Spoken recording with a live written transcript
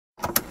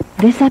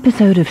This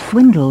episode of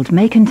Swindled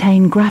may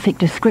contain graphic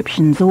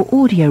descriptions or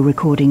audio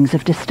recordings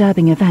of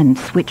disturbing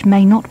events which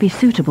may not be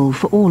suitable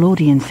for all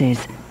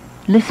audiences.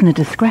 Listener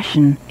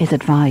discretion is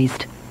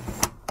advised.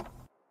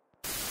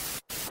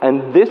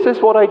 And this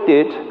is what I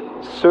did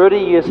 30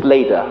 years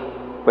later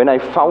when I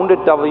founded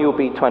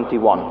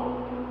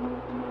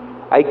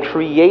WB21. I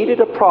created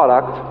a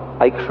product,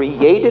 I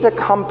created a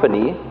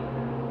company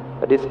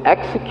that is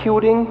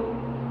executing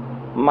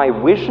my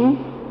vision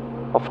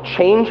of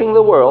changing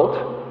the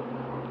world,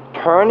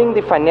 turning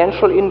the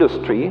financial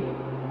industry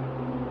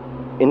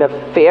in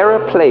a fairer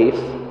place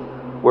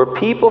where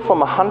people from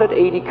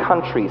 180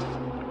 countries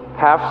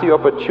have the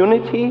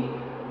opportunity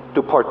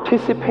to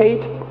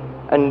participate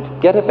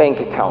and get a bank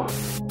account.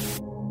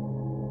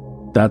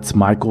 That's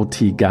Michael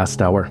T.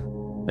 Gastower,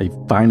 a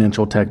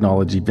financial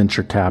technology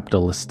venture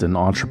capitalist and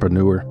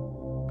entrepreneur.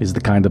 He's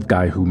the kind of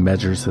guy who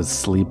measures his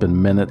sleep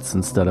in minutes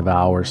instead of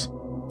hours,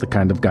 the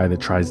kind of guy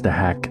that tries to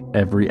hack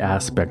every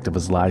aspect of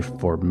his life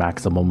for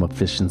maximum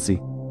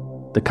efficiency,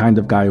 the kind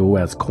of guy who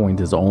has coined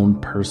his own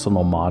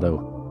personal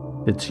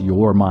motto. It's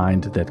your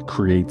mind that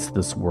creates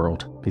this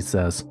world, he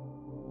says.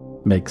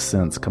 Makes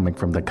sense coming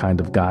from the kind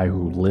of guy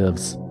who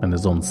lives in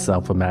his own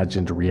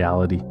self-imagined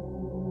reality.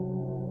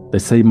 They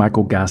say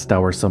Michael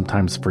Gastower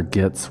sometimes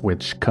forgets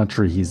which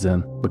country he's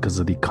in because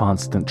of the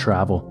constant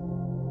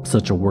travel.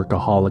 Such a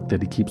workaholic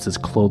that he keeps his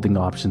clothing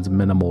options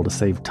minimal to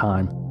save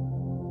time.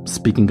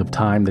 Speaking of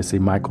time, they say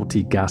Michael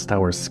T.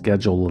 Gastower's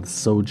schedule is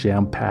so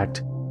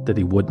jam-packed that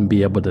he wouldn't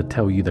be able to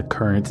tell you the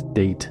current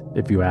date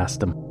if you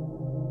asked him.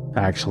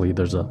 Actually,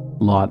 there's a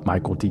lot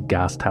Michael T.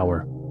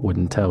 Gastower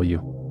wouldn't tell you.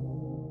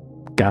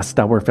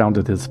 Gastower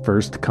founded his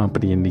first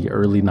company in the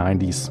early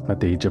 90s at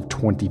the age of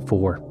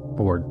 24,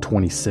 or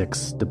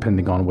 26,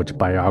 depending on which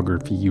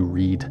biography you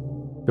read.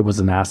 It was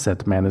an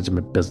asset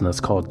management business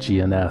called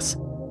GNS.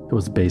 It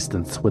was based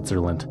in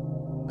Switzerland.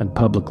 And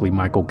publicly,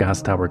 Michael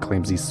Gastower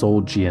claims he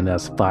sold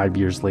GNS 5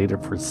 years later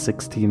for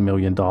 $16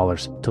 million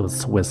to a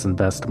Swiss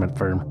investment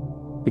firm.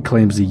 He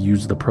claims he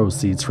used the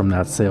proceeds from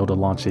that sale to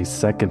launch a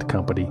second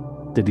company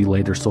that he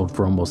later sold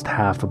for almost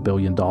 $500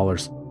 million,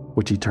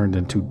 which he turned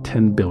into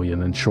 $10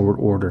 billion in short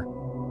order.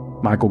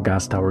 Michael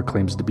Gastower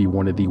claims to be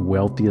one of the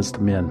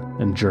wealthiest men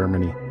in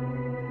Germany.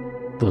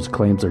 Those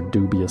claims are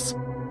dubious.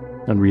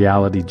 In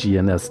reality,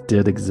 GNS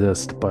did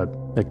exist, but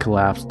it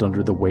collapsed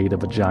under the weight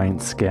of a giant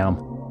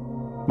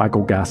scam.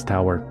 Michael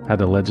Gastower had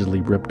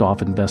allegedly ripped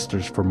off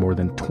investors for more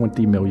than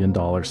 $20 million.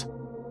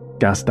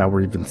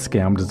 Gastower even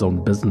scammed his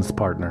own business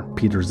partner,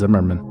 Peter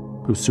Zimmerman,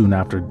 who soon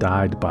after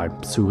died by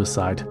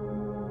suicide.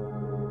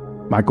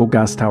 Michael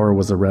Gastower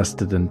was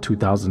arrested in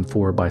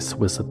 2004 by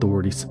Swiss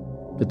authorities.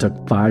 It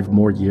took 5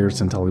 more years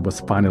until he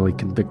was finally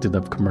convicted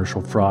of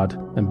commercial fraud,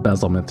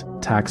 embezzlement,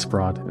 tax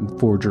fraud, and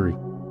forgery.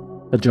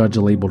 A judge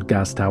labeled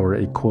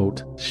Gastower a,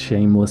 quote,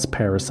 shameless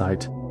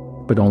parasite,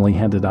 but only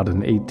handed out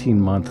an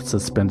 18-month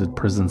suspended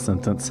prison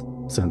sentence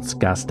since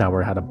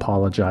Gastower had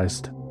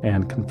apologized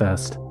and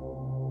confessed.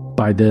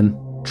 By then,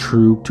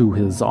 true to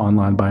his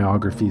online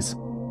biographies,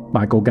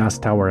 Michael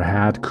Gastower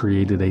had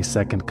created a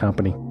second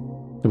company.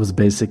 It was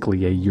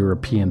basically a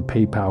European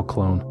PayPal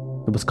clone.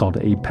 It was called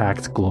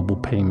Apex Global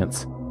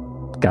Payments.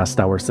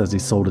 Gastower says he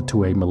sold it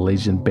to a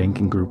Malaysian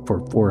banking group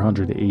for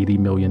 $480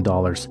 million.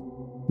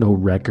 No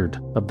record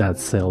of that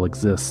sale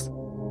exists.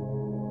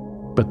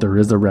 But there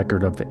is a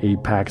record of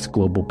Apex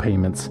Global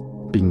Payments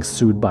being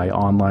sued by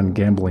online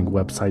gambling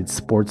website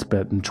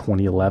Sportsbet in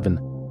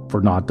 2011 for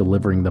not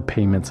delivering the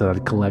payments that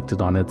had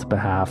collected on its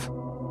behalf.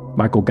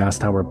 Michael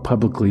Gastower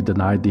publicly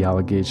denied the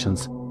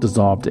allegations,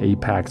 dissolved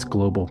Apex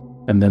Global,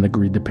 and then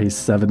agreed to pay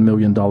 $7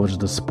 million to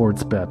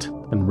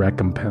Sportsbet in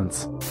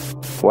recompense.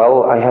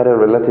 Well, I had a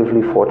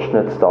relatively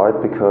fortunate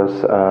start because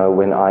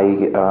when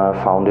I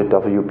founded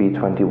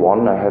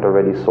WB21, I had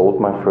already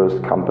sold my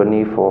first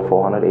company for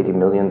 $480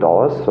 million.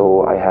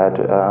 So I had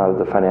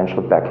the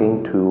financial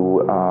backing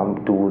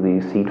to do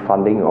the seed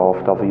funding of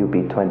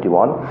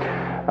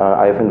WB21.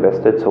 I have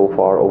invested so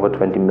far over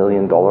 $20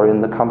 million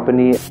in the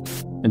company.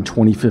 In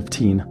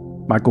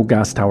 2015, Michael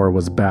Gastower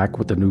was back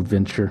with a new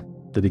venture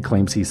that he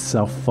claims he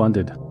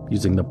self-funded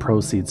using the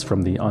proceeds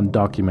from the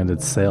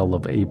undocumented sale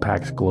of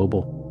Apex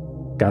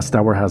Global.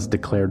 Gastower has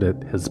declared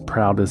it his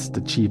proudest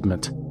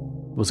achievement.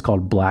 It was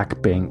called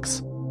Black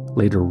Banks,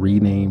 later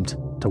renamed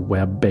to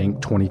Web Bank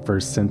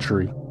 21st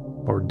Century,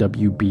 or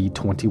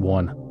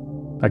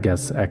WB21. I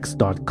guess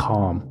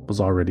X.com was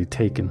already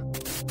taken.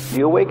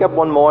 You wake up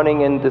one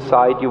morning and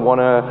decide you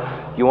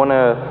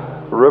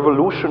wanna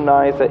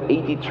revolutionize an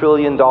 $80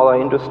 trillion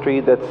industry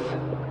that's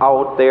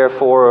out there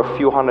for a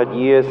few hundred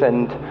years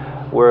and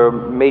where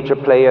major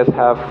players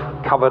have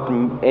covered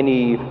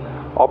any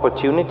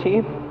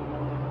opportunity?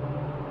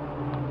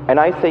 And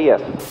I say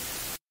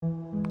yes.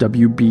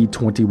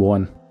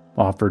 WB21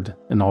 offered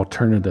an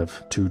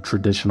alternative to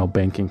traditional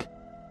banking.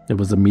 It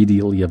was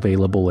immediately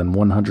available in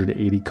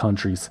 180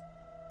 countries.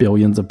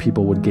 Billions of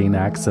people would gain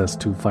access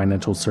to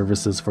financial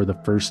services for the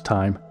first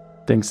time,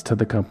 thanks to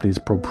the company's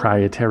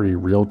proprietary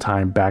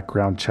real-time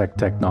background check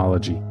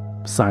technology.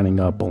 Signing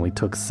up only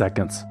took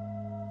seconds.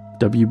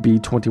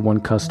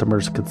 WB21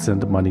 customers could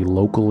send money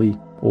locally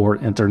or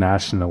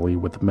internationally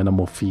with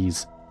minimal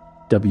fees.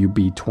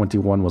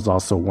 WB21 was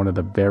also one of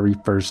the very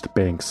first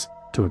banks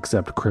to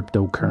accept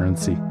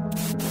cryptocurrency.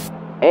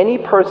 Any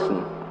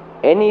person,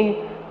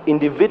 any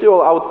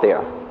individual out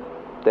there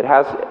that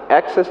has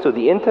access to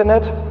the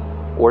internet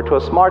or to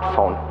a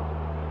smartphone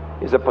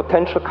is a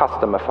potential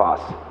customer for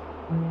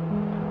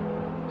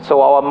us.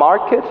 So our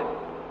market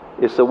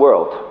is the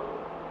world.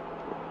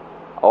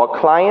 Our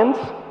clients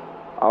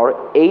are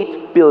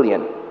 8 billion.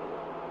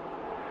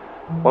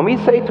 When we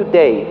say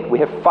today we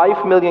have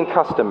 5 million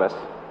customers,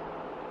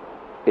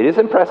 it is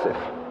impressive,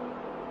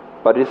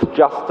 but it's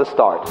just the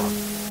start.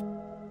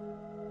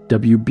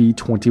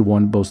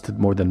 WB21 boasted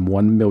more than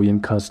 1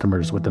 million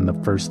customers within the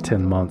first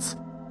 10 months.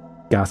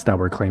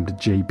 Gastower claimed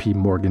JP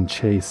Morgan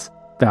Chase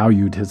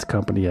valued his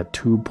company at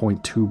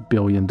 $2.2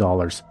 billion,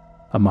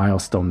 a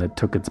milestone that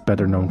took its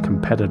better-known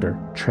competitor,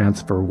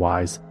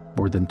 TransferWise,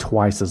 more than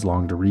twice as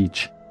long to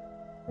reach.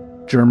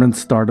 German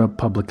startup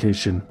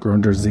publication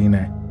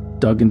Gründerzine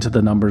dug into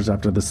the numbers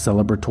after the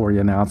celebratory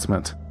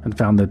announcement and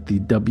found that the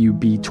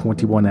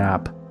WB21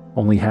 app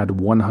only had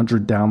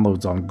 100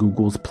 downloads on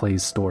Google's Play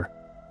Store.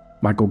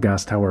 Michael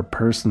Gastower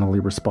personally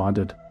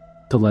responded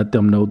to let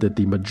them know that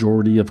the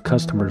majority of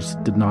customers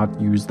did not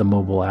use the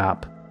mobile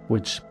app,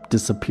 which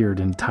disappeared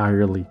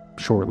entirely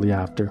shortly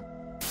after.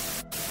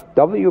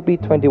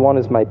 WB21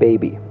 is my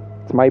baby.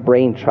 It's my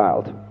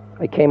brainchild.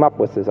 I came up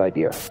with this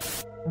idea.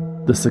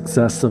 The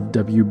success of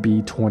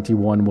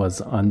WB21 was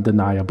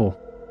undeniable,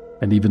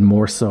 and even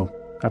more so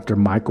after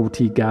Michael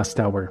T.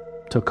 Gastower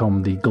took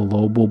home the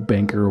Global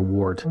Banker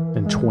Award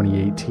in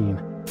 2018.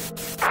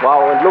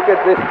 Wow, and look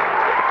at this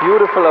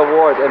beautiful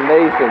award,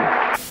 amazing.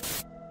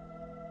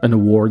 An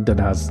award that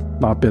has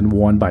not been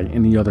won by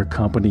any other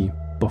company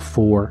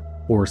before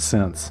or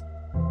since,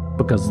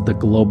 because the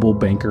Global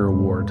Banker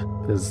Award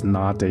is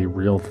not a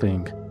real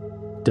thing.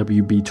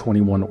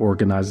 WB21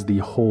 organized the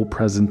whole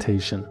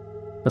presentation,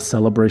 a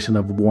celebration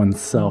of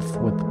oneself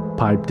with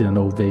piped-in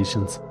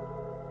ovations.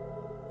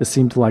 It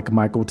seemed like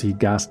Michael T.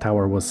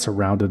 Gastower was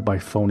surrounded by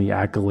phony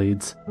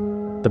accolades.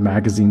 The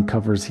magazine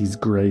covers he's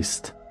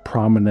graced,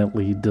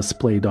 prominently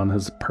displayed on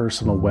his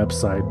personal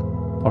website,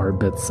 are a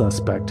bit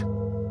suspect.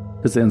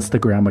 His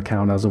Instagram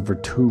account has over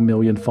 2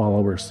 million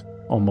followers,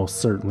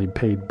 almost certainly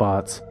paid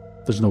bots.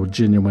 There's no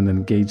genuine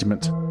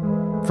engagement.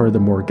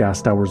 Furthermore,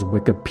 Gastower's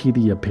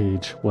Wikipedia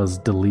page was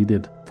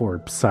deleted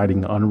for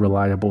citing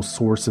unreliable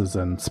sources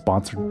and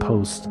sponsored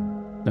posts.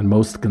 And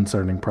most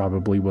concerning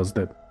probably was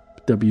that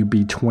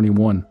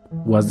WB21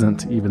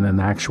 wasn't even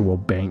an actual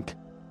bank.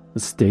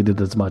 It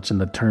stated as much in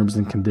the terms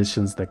and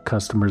conditions that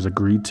customers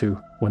agreed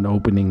to when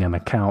opening an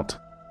account.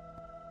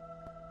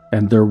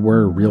 And there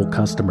were real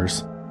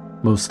customers,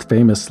 most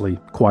famously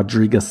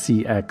Quadriga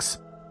CX,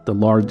 the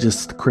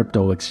largest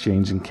crypto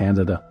exchange in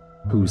Canada,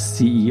 whose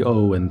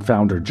CEO and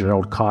founder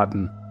Gerald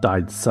Cotton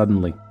died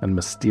suddenly and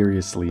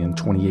mysteriously in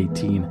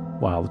 2018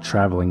 while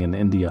traveling in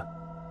India.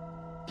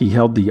 He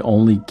held the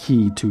only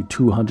key to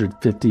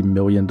 $250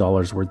 million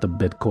worth of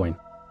Bitcoin,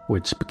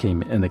 which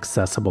became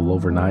inaccessible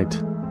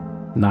overnight.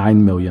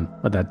 9 million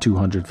of that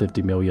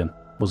 250 million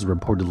was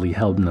reportedly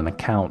held in an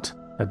account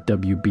at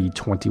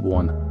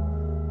WB21.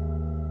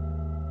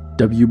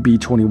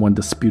 WB21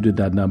 disputed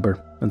that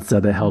number and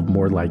said it held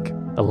more like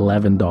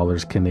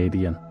 $11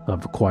 Canadian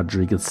of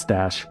Quadriga's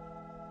stash.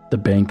 The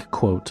bank,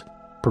 quote,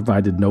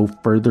 provided no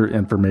further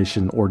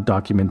information or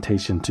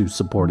documentation to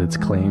support its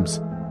claims,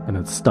 and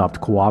it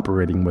stopped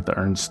cooperating with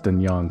Ernst &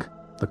 Young,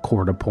 the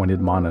court-appointed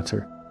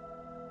monitor.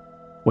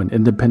 When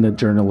independent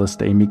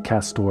journalist Amy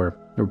Castor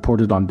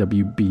reported on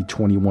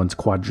WB21's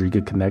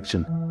Quadriga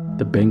connection,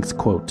 the bank's,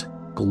 quote,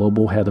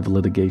 global head of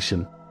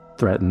litigation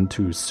threatened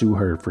to sue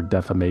her for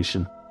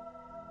defamation.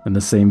 In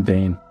the same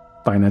vein,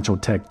 financial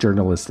tech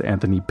journalist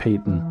Anthony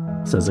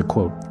Payton says a,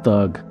 quote,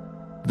 thug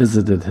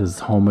visited his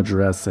home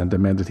address and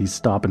demanded he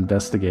stop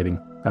investigating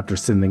after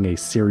sending a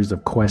series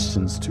of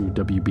questions to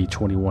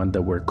WB21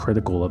 that were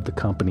critical of the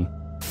company.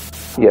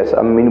 Yes,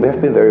 I mean, we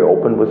have been very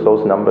open with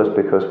those numbers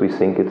because we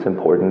think it's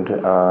important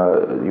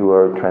you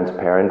are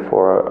transparent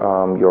for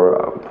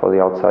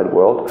the outside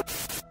world.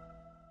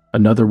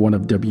 Another one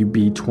of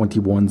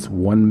WB21's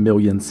 1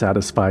 million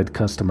satisfied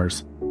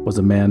customers was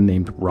a man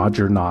named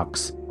Roger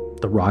Knox.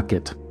 The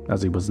Rocket,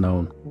 as he was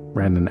known,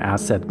 ran an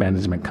asset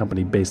management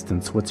company based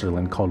in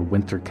Switzerland called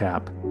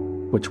Wintercap,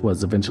 which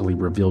was eventually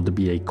revealed to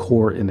be a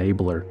core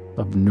enabler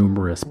of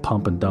numerous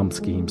pump-and-dump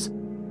schemes.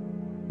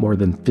 More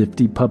than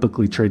 50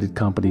 publicly traded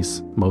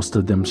companies, most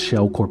of them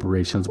shell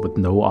corporations with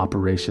no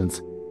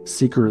operations,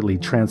 secretly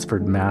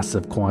transferred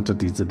massive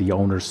quantities of the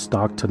owner's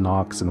stock to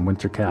Knox and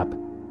Wintercap,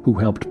 who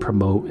helped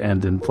promote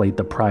and inflate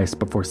the price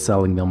before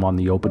selling them on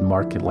the open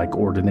market like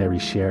ordinary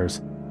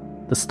shares.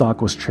 The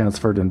stock was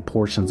transferred in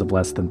portions of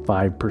less than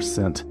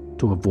 5%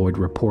 to avoid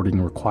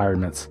reporting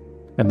requirements,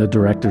 and the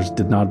directors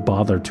did not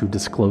bother to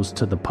disclose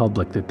to the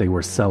public that they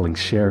were selling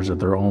shares of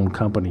their own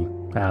company,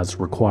 as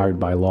required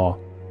by law.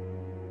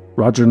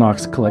 Roger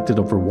Knox collected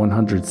over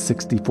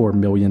 $164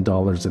 million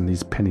in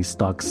these penny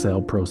stock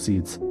sale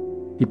proceeds.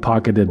 He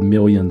pocketed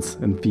millions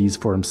in fees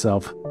for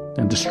himself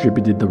and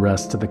distributed the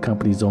rest to the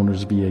company's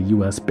owners via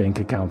U.S. bank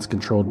accounts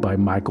controlled by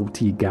Michael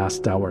T.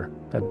 Gastower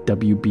at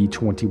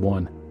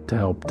WB21 to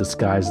help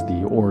disguise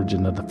the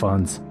origin of the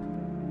funds.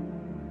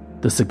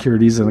 The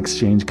Securities and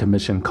Exchange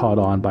Commission caught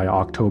on by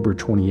October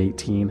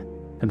 2018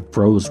 and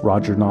froze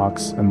Roger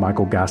Knox and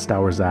Michael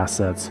Gastower's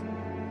assets.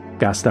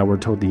 Gastower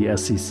told the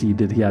SEC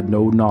that he had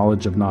no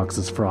knowledge of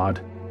Knox's fraud,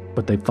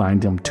 but they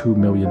fined him $2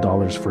 million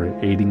for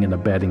aiding and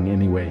abetting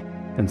anyway,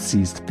 and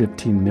seized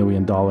 $15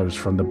 million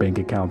from the bank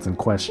accounts in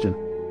question.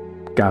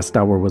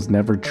 Gastower was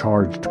never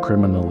charged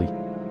criminally.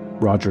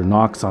 Roger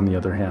Knox, on the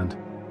other hand,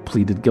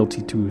 pleaded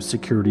guilty to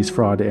securities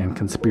fraud and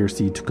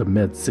conspiracy to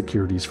commit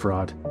securities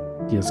fraud.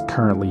 He is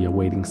currently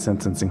awaiting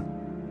sentencing.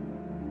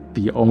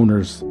 The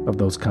owners of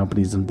those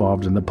companies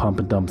involved in the pump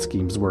and dump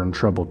schemes were in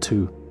trouble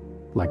too,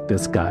 like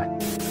this guy.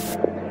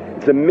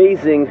 It's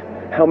amazing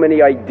how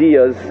many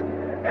ideas,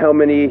 how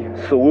many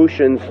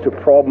solutions to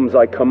problems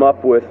I come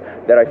up with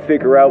that I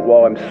figure out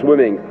while I'm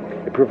swimming.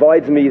 It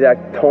provides me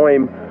that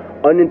time,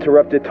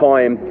 uninterrupted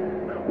time,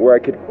 where I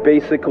could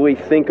basically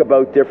think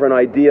about different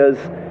ideas,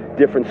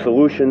 different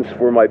solutions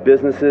for my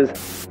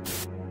businesses.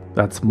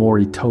 That's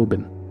Maury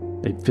Tobin,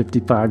 a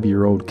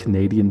 55-year-old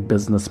Canadian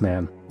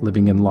businessman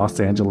living in Los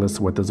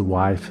Angeles with his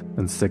wife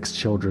and 6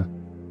 children.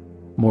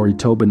 Maury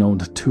Tobin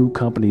owned 2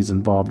 companies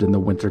involved in the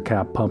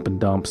Wintercap pump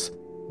and dumps,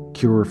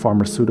 Cure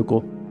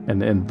Pharmaceutical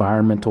and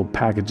Environmental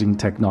Packaging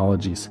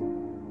Technologies.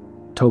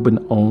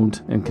 Tobin owned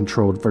and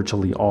controlled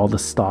virtually all the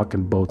stock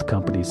in both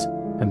companies,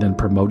 and then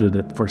promoted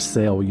it for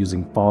sale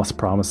using false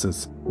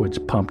promises, which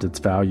pumped its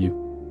value.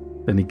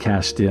 Then he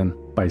cashed in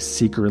by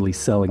secretly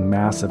selling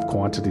massive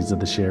quantities of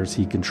the shares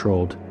he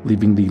controlled,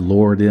 leaving the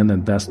lured-in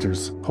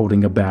investors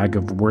holding a bag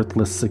of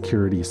worthless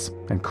securities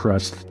and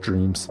crushed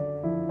dreams.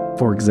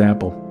 For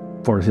example,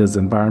 for his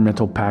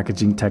environmental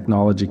packaging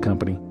technology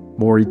company,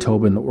 Maury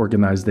Tobin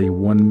organized a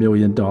 $1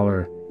 million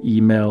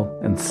email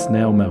and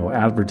snail mail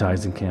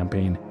advertising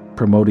campaign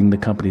promoting the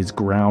company's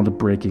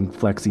groundbreaking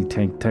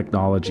flexi-tank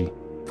technology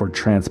for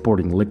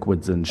transporting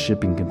liquids in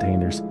shipping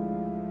containers.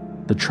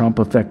 The Trump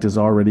effect is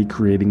already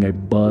creating a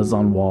buzz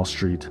on Wall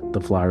Street, the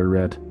flyer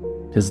read.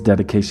 His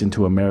dedication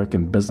to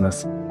American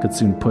business could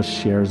soon push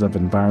shares of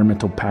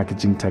environmental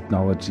packaging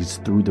technologies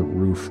through the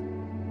roof.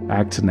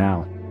 Act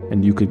now,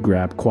 and you could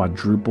grab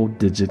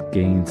quadruple-digit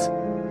gains.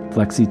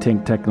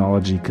 Flexi-tank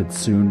technology could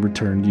soon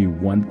return you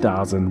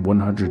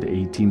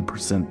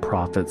 1,118%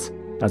 profits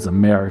as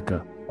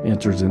America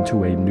enters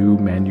into a new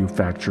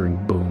manufacturing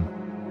boom.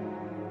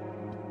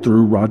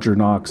 Through Roger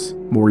Knox,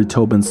 Maury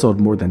Tobin sold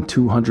more than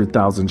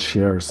 200,000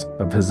 shares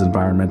of his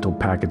environmental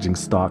packaging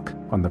stock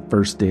on the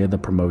first day of the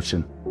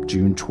promotion,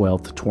 June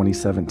 12,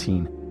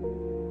 2017.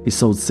 He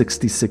sold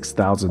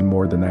 66,000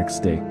 more the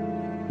next day.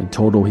 In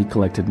total, he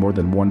collected more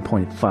than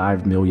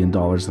 $1.5 million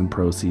in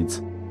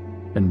proceeds.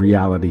 In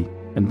reality,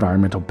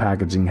 environmental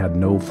packaging had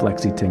no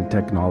flexi-tank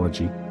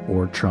technology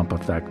or Trump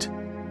effect.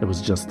 It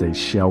was just a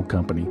shell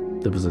company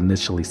that was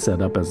initially set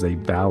up as a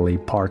valet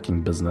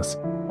parking business.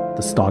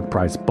 The stock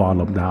price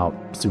bottomed out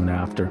soon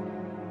after.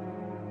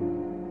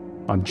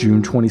 On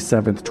June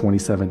 27,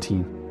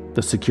 2017,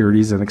 the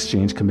Securities and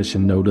Exchange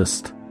Commission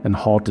noticed and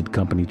halted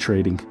company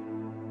trading.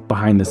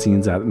 Behind the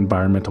scenes at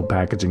Environmental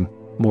Packaging,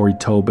 Maury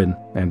Tobin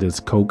and his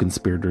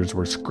co-conspirators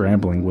were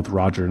scrambling with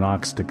Roger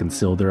Knox to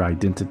conceal their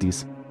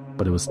identities,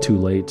 but it was too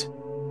late.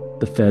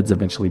 The feds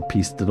eventually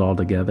pieced it all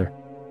together.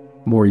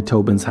 Maury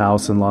Tobin's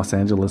house in Los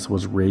Angeles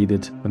was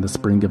raided in the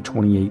spring of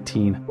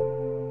 2018.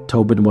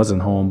 Tobin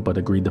wasn't home but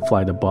agreed to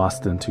fly to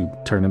Boston to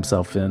turn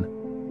himself in.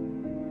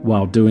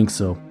 While doing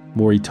so,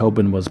 Maury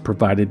Tobin was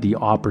provided the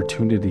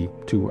opportunity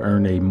to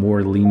earn a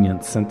more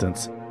lenient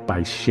sentence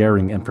by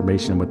sharing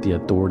information with the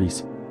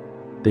authorities.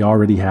 They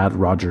already had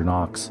Roger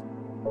Knox.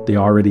 They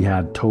already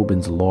had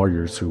Tobin's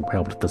lawyers who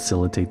helped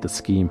facilitate the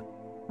scheme.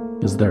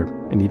 Is there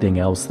anything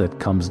else that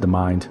comes to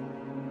mind?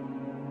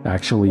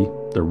 Actually,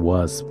 there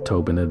was,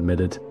 Tobin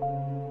admitted.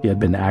 He had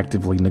been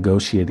actively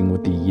negotiating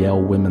with the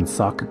Yale women's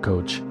soccer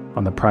coach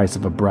on the price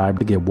of a bribe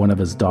to get one of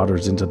his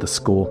daughters into the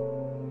school.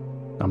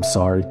 I'm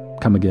sorry,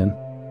 come again?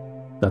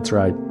 That's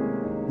right,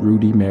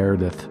 Rudy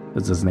Meredith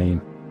is his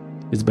name.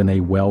 He's been a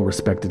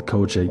well-respected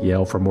coach at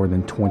Yale for more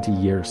than 20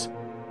 years.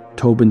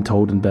 Tobin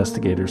told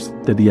investigators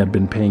that he had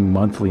been paying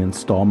monthly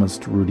installments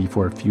to Rudy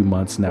for a few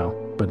months now,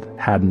 but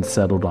hadn't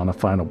settled on a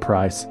final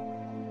price.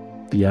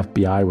 The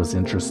FBI was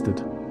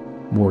interested.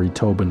 Maury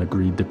Tobin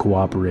agreed to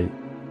cooperate.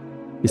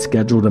 He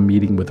scheduled a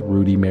meeting with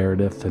Rudy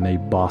Meredith in a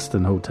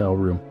Boston hotel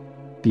room.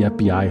 The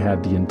FBI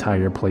had the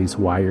entire place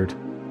wired.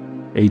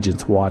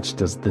 Agents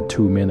watched as the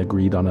two men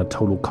agreed on a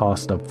total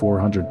cost of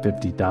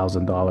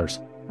 $450,000.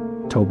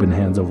 Tobin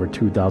hands over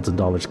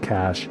 $2,000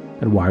 cash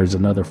and wires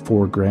another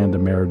 $4,000 to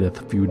Meredith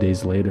a few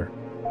days later.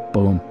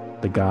 Boom,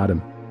 they got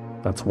him.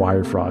 That's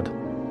wire fraud.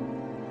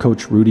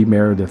 Coach Rudy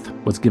Meredith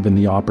was given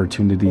the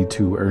opportunity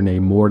to earn a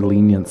more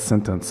lenient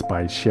sentence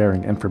by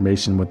sharing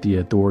information with the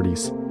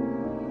authorities.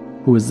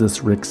 Who is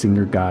this Rick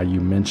Singer guy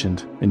you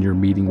mentioned in your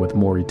meeting with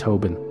Maury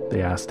Tobin?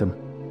 They asked him.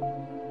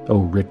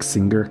 Oh, Rick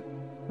Singer?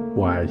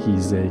 Why,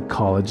 he's a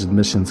college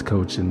admissions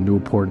coach in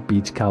Newport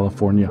Beach,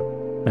 California,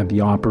 and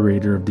the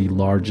operator of the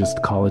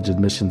largest college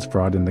admissions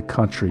fraud in the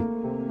country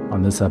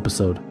on this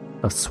episode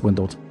of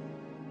Swindled.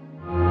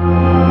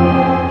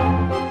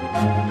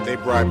 They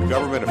bribed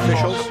government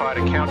officials,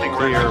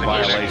 clear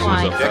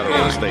violations of federal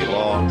and state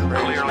law,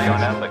 clearly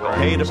unethical,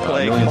 paid to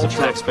play millions of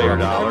taxpayer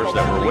dollars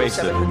that were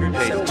wasted,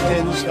 paid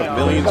tens of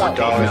millions of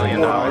dollars,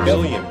 $1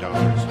 billion,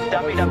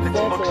 dummied up its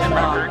books and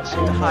records to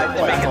hide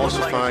the by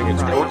falsifying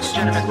its books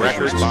and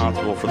records,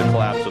 responsible for the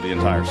collapse of the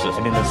entire system.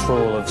 And in this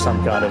role of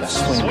some kind of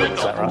swindle,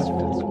 is that right?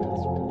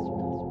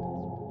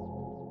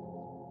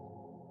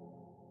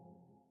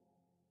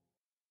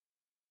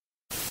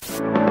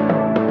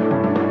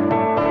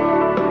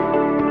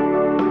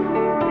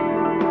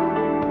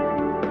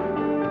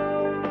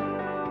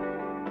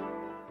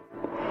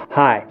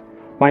 Hi,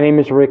 my name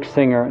is Rick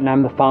Singer, and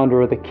I'm the founder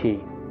of The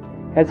Key.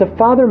 As a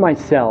father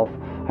myself,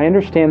 I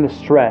understand the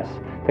stress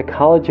the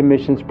college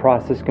admissions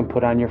process can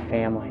put on your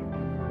family.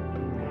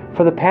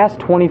 For the past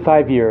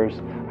 25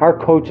 years, our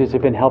coaches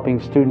have been helping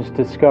students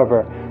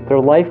discover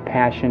their life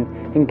passion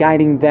and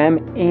guiding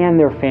them and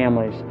their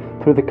families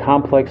through the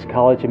complex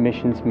college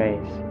admissions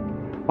maze.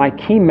 My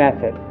Key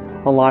method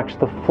unlocks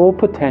the full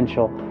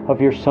potential of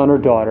your son or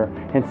daughter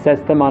and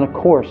sets them on a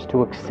course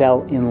to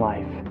excel in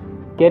life.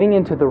 Getting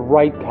into the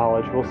right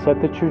college will set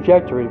the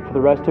trajectory for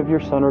the rest of your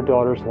son or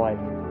daughter's life.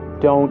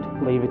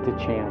 Don't leave it to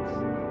chance.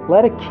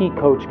 Let a Key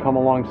coach come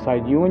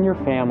alongside you and your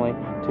family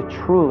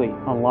to truly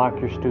unlock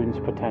your students'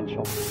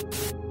 potential.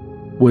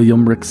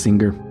 William Rick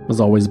Singer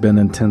has always been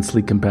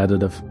intensely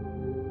competitive.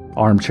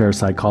 Armchair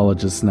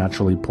psychologists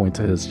naturally point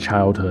to his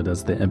childhood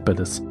as the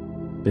impetus.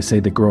 They say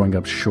that growing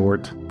up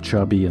short,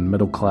 chubby, and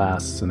middle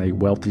class in a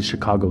wealthy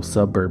Chicago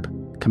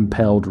suburb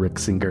compelled Rick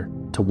Singer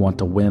to want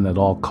to win at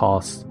all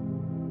costs.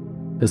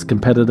 His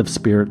competitive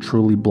spirit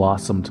truly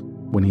blossomed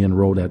when he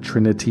enrolled at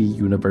Trinity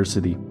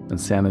University in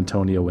San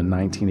Antonio in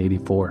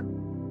 1984.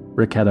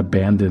 Rick had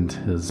abandoned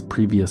his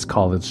previous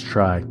college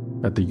try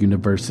at the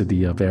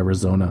University of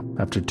Arizona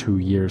after 2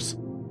 years.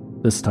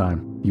 This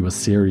time, he was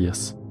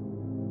serious.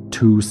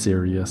 Too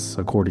serious,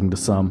 according to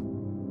some.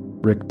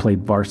 Rick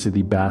played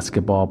varsity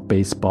basketball,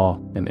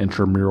 baseball, and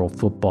intramural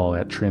football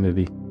at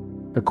Trinity.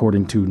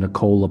 According to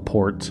Nicole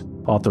Laporte,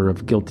 author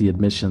of Guilty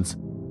Admissions,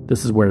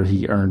 this is where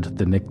he earned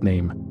the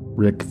nickname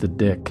Rick the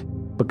Dick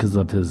because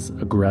of his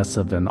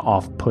aggressive and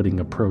off-putting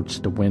approach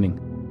to winning.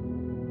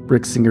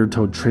 Rick Singer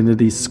told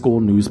Trinity's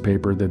school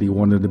newspaper that he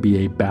wanted to be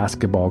a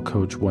basketball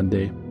coach one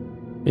day.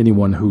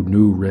 Anyone who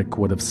knew Rick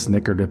would have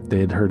snickered if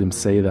they had heard him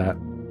say that.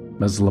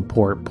 As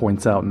Laporte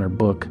points out in her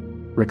book,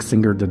 Rick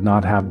Singer did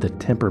not have the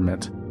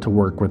temperament to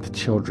work with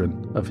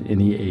children of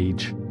any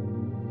age.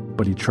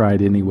 But he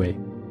tried anyway.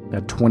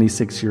 At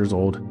 26 years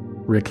old,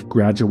 Rick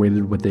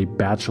graduated with a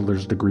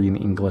bachelor's degree in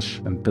English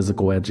and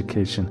physical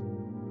education.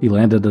 He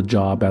landed a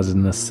job as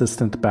an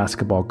assistant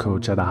basketball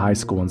coach at a high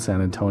school in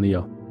San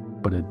Antonio,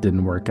 but it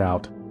didn't work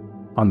out.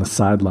 On the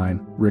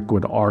sideline, Rick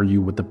would argue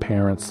with the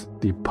parents,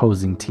 the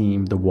opposing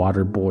team, the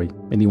water boy,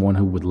 anyone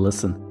who would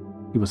listen.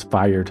 He was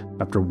fired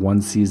after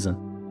 1 season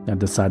and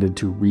decided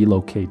to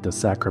relocate to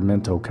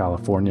Sacramento,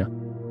 California.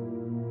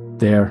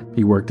 There,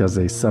 he worked as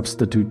a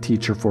substitute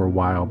teacher for a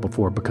while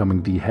before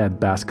becoming the head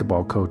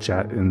basketball coach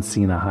at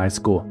Encina High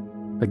School.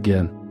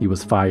 Again, he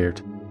was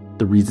fired.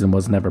 The reason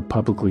was never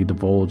publicly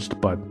divulged,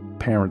 but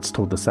parents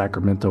told the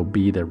Sacramento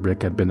Bee that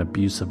Rick had been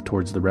abusive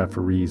towards the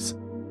referees.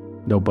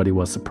 Nobody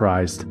was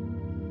surprised.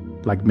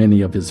 Like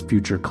many of his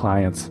future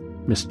clients,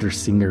 Mr.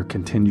 Singer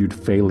continued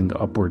failing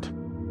upward.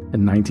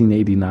 In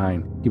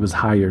 1989, he was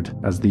hired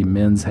as the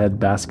men's head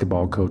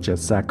basketball coach at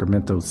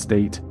Sacramento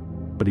State,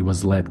 but he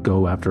was let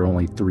go after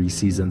only 3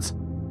 seasons.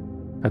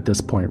 At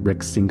this point,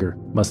 Rick Singer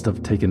must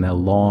have taken a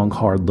long,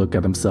 hard look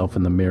at himself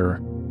in the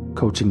mirror.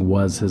 Coaching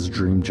was his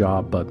dream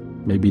job, but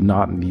maybe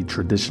not in the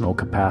traditional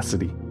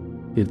capacity.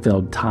 He had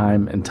failed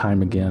time and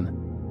time again,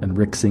 and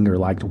Rick Singer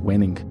liked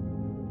winning.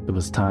 It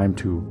was time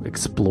to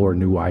explore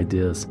new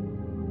ideas.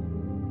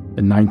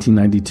 In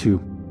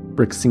 1992,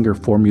 Rick Singer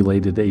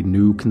formulated a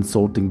new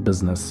consulting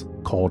business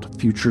called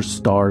Future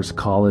Stars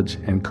College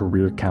and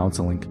Career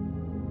Counseling.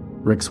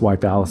 Rick's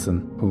wife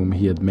Allison, whom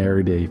he had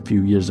married a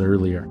few years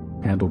earlier,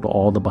 handled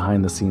all the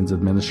behind-the-scenes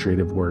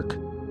administrative work.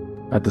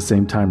 At the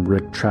same time,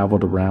 Rick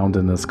traveled around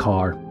in his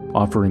car,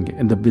 offering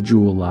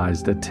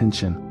individualized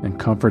attention and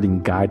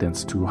comforting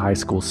guidance to high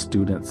school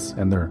students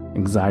and their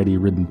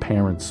anxiety-ridden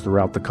parents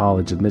throughout the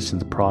college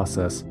admissions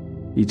process.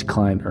 Each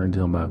client earned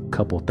him a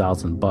couple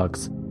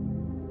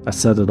 $1,000. I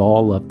set it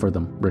all up for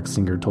them, Rick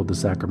Singer told the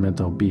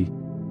Sacramento Bee.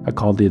 I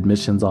called the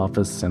admissions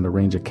office and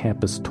arranged a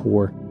campus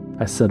tour.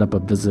 I set up a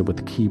visit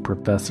with key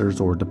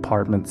professors or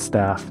department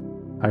staff.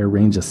 I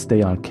arranged a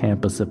stay on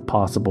campus if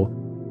possible.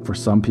 For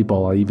some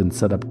people, I even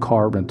set up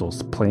car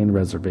rentals, plane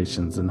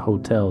reservations, and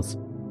hotels.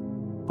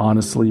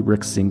 Honestly,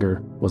 Rick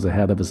Singer was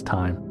ahead of his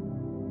time.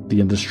 The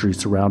industry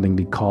surrounding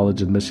the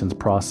college admissions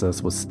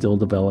process was still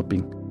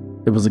developing.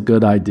 It was a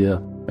good idea,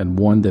 and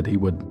one that he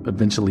would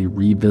eventually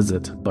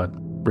revisit, but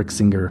Rick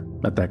Singer,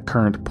 at that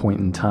current point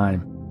in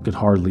time, could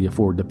hardly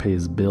afford to pay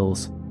his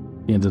bills.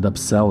 He ended up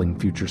selling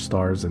future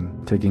stars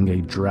and taking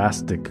a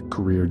drastic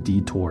career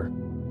detour.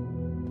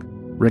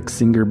 Rick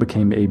Singer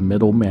became a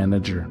middle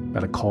manager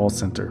at a call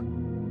center.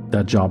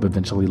 That job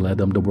eventually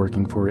led him to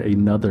working for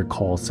another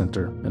call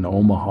center in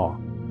Omaha.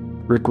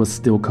 Rick was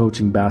still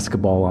coaching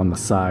basketball on the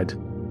side,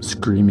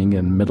 screaming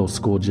in middle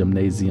school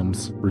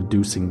gymnasiums,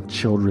 reducing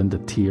children to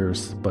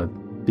tears, but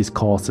these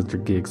call center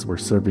gigs were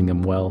serving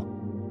him well.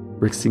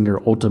 Rick Singer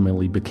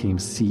ultimately became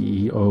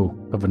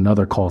CEO of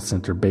another call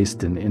center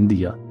based in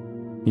India.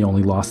 He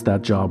only lost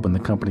that job when the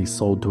company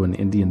sold to an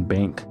Indian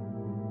bank.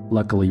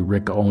 Luckily,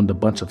 Rick owned a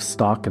bunch of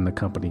stock in the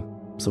company,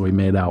 so he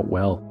made out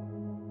well.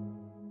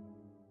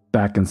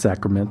 Back in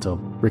Sacramento,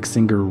 Rick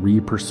Singer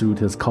re-pursued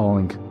his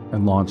calling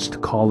and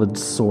launched College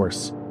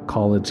Source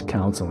College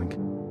Counseling.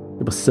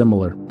 It was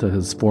similar to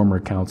his former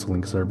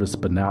counseling service,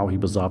 but now he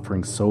was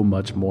offering so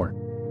much more.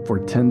 For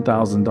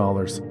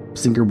 $10,000,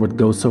 Singer would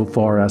go so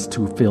far as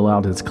to fill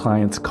out his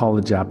clients'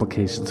 college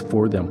applications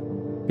for them.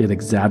 He'd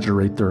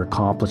exaggerate their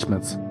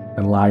accomplishments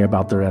and lie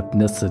about their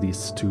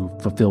ethnicities to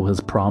fulfill his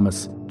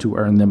promise to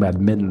earn them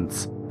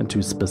admittance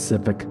into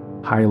specific,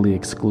 highly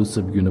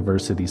exclusive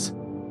universities.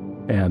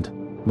 And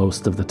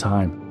most of the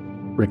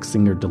time, Rick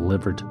Singer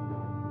delivered.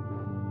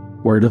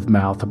 Word of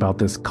mouth about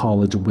this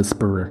college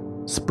whisperer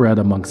spread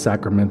among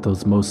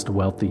Sacramento's most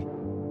wealthy.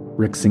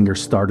 Rick Singer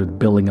started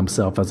billing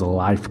himself as a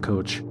life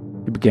coach.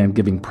 He began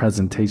giving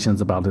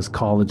presentations about his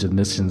college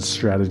admissions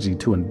strategy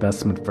to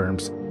investment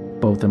firms.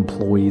 Both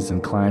employees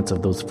and clients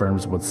of those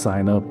firms would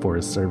sign up for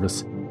his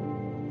service.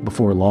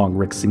 Before long,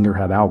 Rick Singer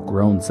had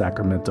outgrown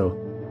Sacramento.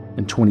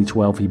 In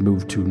 2012, he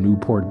moved to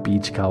Newport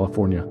Beach,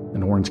 California,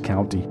 in Orange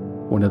County,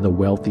 one of the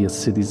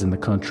wealthiest cities in the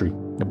country,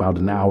 about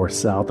an hour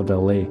south of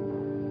LA.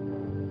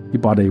 He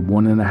bought a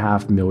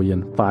 $1.5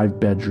 million,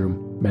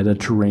 5-bedroom,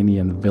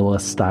 Mediterranean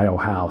villa-style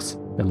house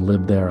and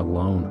lived there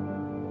alone.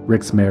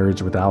 Rick's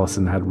marriage with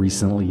Allison had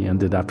recently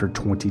ended after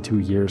 22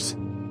 years.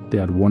 They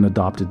had one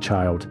adopted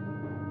child.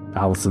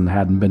 Allison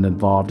hadn't been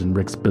involved in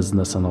Rick's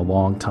business in a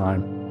long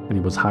time, and he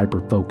was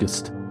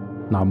hyper-focused.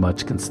 Not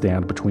much can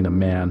stand between a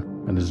man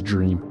and his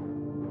dream.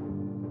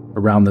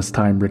 Around this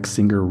time, Rick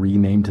Singer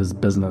renamed his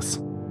business.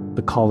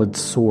 The College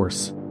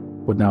Source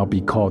would now be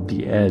called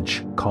the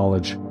Edge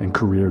College and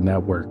Career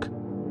Network,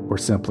 or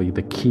simply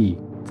the Key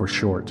for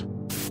short.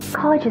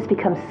 College has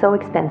become so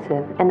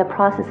expensive, and the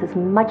process is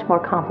much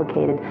more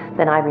complicated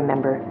than I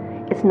remember.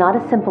 It's not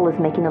as simple as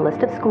making a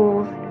list of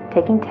schools,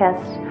 taking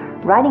tests,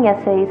 writing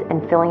essays,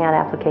 and filling out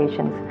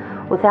applications.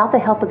 Without the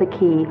help of the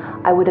Key,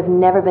 I would have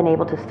never been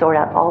able to sort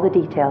out all the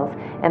details,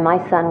 and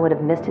my son would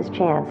have missed his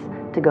chance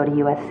to go to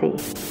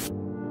USC.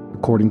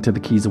 According to the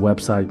Key's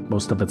website,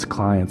 most of its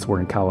clients were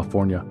in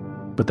California,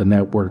 but the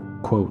network,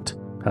 quote,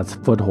 has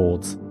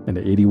footholds in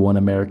 81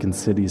 American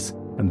cities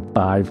and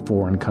 5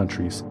 foreign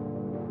countries,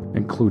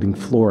 including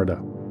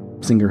Florida.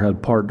 Singer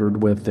had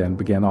partnered with and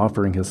began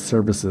offering his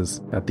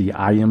services at the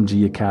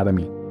IMG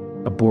Academy,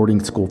 a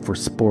boarding school for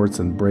sports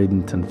in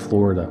Bradenton,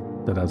 Florida,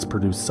 that has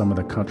produced some of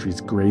the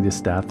country's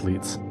greatest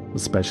athletes,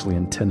 especially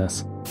in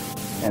tennis.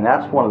 And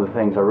that's one of the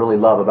things I really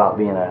love about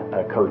being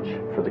a coach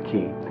for the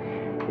Key,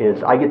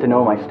 is I get to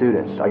know my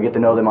students. I get to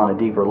know them on a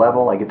deeper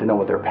level. I get to know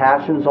what their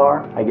passions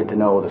are. I get to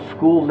know the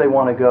schools they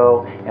want to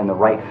go and the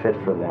right fit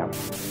for them.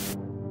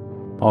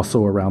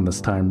 Also around this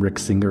time, Rick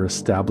Singer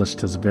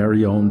established his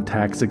very own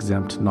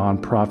tax-exempt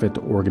nonprofit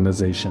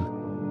organization.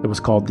 It was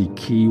called the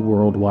Key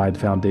Worldwide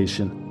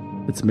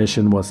Foundation. Its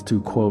mission was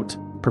to, quote,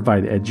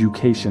 provide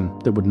education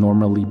that would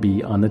normally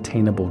be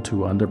unattainable to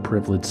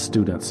underprivileged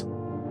students.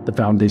 The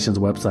foundation's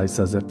website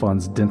says it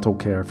funds dental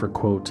care for,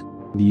 quote,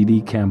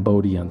 needy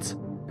Cambodians,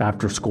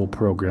 after-school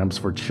programs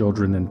for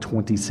children in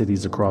 20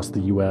 cities across the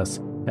U.S.,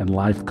 and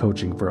life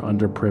coaching for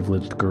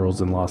underprivileged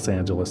girls in Los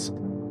Angeles.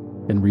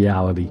 In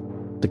reality,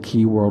 the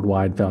Key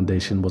Worldwide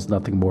Foundation was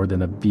nothing more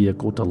than a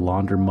vehicle to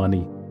launder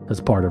money as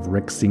part of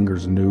Rick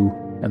Singer's new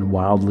and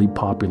wildly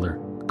popular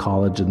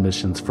college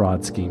admissions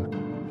fraud scheme.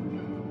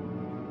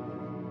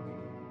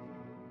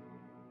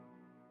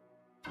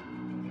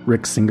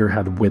 Rick Singer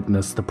had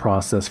witnessed the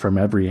process from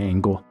every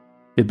angle.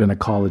 He'd been a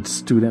college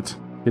student,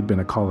 he'd been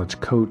a college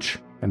coach,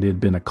 and he had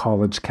been a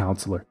college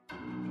counselor.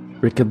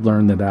 Rick had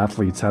learned that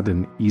athletes had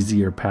an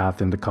easier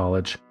path into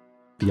college.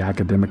 The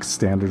academic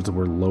standards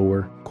were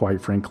lower,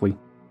 quite frankly,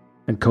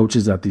 and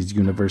coaches at these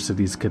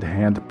universities could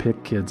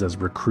hand-pick kids as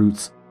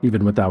recruits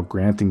even without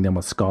granting them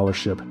a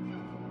scholarship.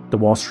 The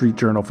Wall Street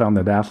Journal found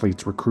that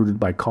athletes recruited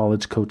by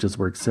college coaches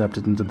were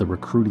accepted into the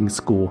recruiting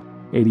school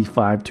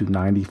 85 to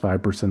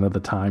 95% of the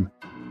time.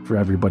 For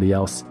everybody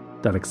else,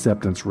 that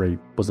acceptance rate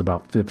was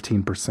about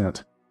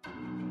 15%.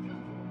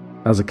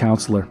 As a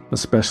counselor,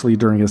 especially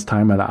during his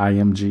time at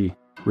IMG,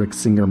 Rick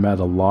Singer met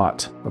a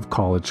lot of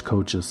college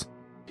coaches.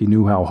 He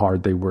knew how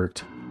hard they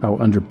worked, how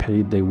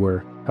underpaid they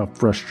were, how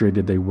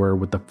frustrated they were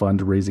with the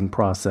fundraising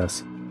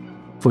process.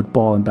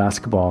 Football and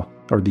basketball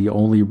are the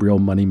only real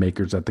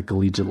moneymakers at the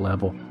collegiate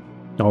level.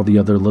 All the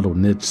other little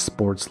niche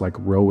sports like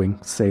rowing,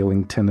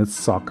 sailing, tennis,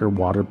 soccer,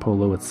 water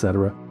polo,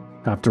 etc.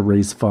 have to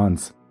raise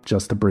funds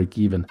just to break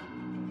even.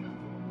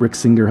 Rick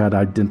Singer had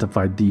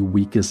identified the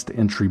weakest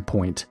entry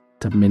point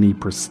to many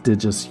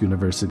prestigious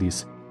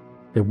universities.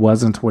 It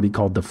wasn't what he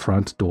called the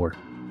front door.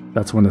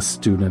 That's when a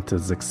student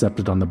is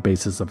accepted on the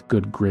basis of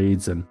good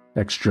grades and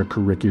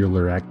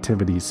extracurricular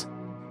activities.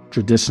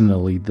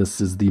 Traditionally,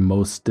 this is the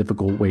most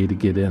difficult way to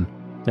get in,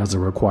 as it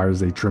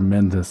requires a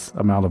tremendous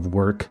amount of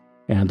work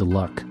and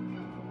luck.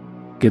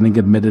 Getting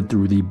admitted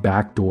through the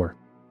back door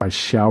by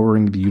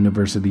showering the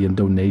university in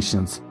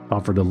donations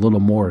offered a little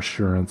more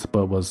assurance,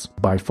 but was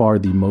by far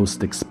the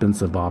most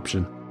expensive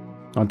option.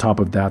 On top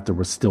of that, there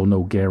was still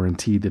no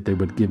guarantee that they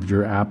would give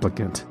your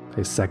applicant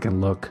a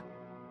second look.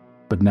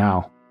 But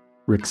now,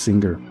 Rick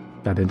Singer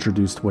had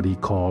introduced what he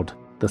called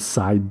the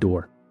side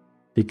door.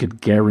 He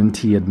could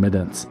guarantee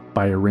admittance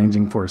by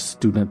arranging for a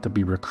student to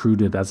be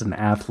recruited as an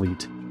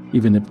athlete,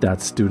 even if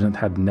that student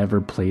had never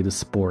played a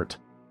sport.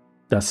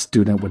 That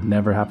student would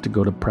never have to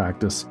go to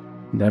practice,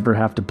 never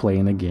have to play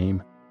in a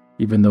game,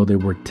 even though they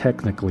were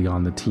technically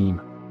on the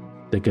team.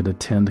 They could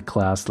attend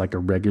class like a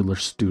regular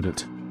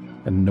student,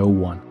 and no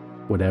one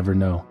would ever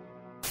know.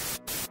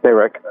 Hey,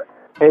 Rick.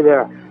 Hey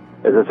there.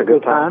 Is this a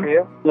good time for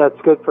you? Yeah,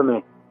 it's good for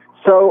me.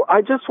 So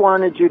I just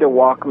wanted you to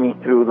walk me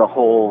through the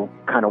whole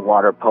kind of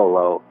water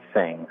polo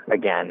thing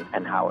again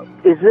and how it...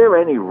 Is there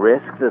any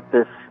risk that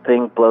this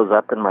thing blows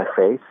up in my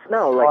face?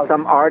 No, like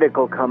some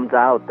article comes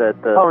out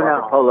that the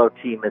water polo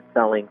team is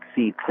selling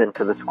seats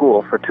into the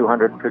school for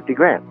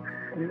 $250,000.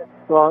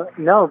 Well,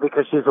 no,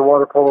 because she's a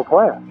water polo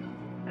player.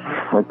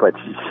 But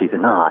she's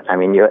not. I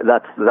mean,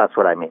 that's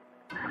what I mean.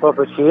 Well,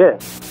 but she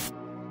is.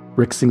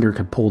 Rick Singer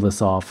could pull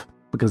this off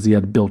because he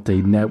had built a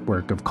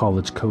network of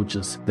college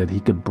coaches that he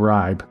could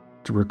bribe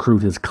to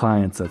recruit his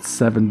clients at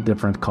 7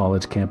 different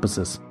college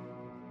campuses.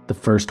 The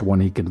first one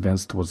he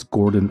convinced was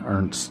Gordon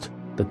Ernst,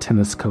 the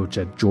tennis coach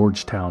at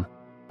Georgetown,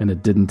 and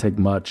it didn't take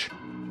much.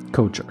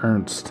 Coach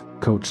Ernst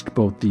coached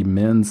both the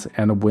men's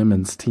and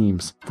women's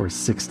teams for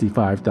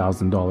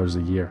 $65,000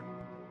 a year.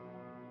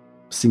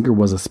 Singer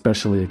was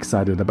especially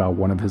excited about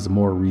one of his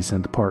more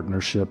recent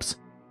partnerships.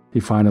 He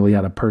finally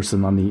had a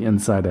person on the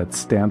inside at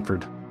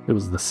Stanford. It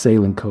was the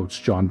sailing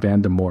coach, John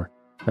Vandemore,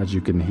 as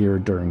you can hear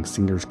during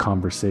Singer's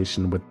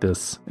conversation with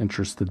this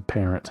interested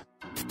parent.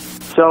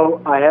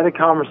 So I had a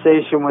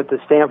conversation with the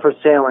Stanford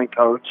sailing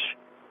coach,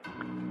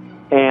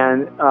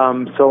 and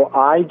so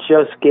I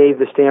just gave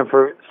the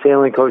Stanford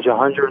sailing coach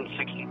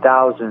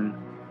 $160,000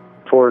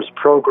 for his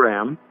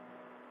program.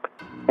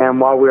 And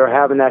while we were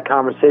having that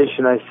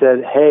conversation, I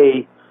said,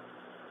 "Hey,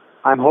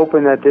 I'm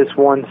hoping that this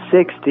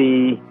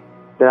 160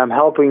 that I'm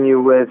helping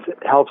you with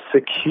helps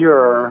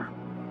secure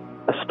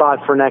a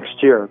spot for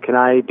next year. Can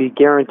I be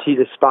guaranteed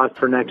a spot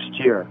for next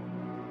year?"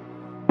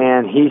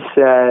 And he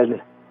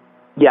said,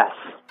 "Yes.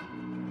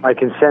 I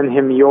can send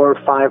him your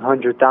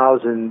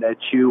 $500,000 that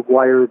you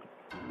wired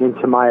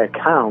into my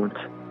account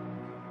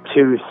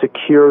to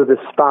secure the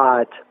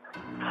spot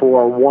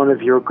for one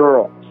of your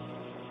girls."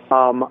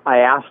 I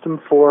asked him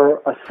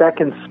for a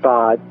second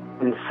spot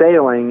in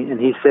sailing, and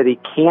he said he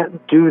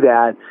can't do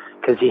that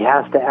because he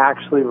has to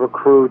actually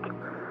recruit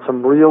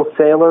some real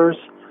sailors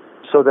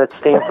so that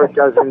Stanford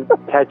doesn't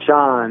catch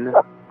on.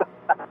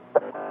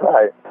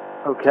 Right.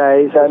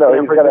 Okay? So yeah, no,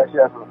 he's got to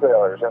actually have some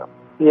sailors, yeah.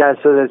 Yeah,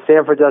 so that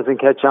Stanford doesn't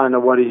catch on to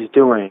what he's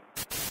doing.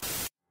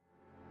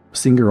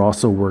 Singer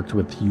also worked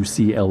with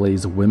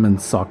UCLA's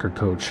women's soccer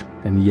coach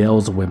and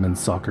Yale's women's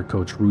soccer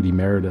coach Rudy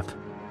Meredith,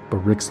 but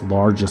Rick's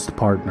largest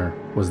partner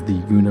was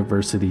the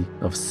University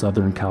of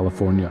Southern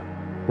California,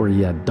 where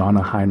he had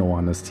Donna Heinel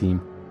on his team.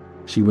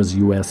 She was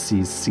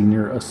USC's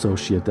Senior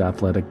Associate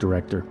Athletic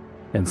Director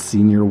and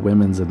Senior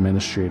Women's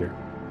Administrator.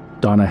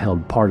 Donna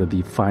held part of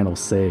the final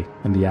say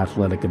in the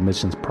athletic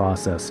admissions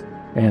process,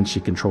 and she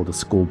controlled a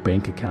school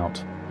bank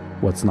account.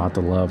 What's not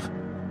to love?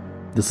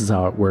 This is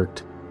how it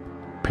worked.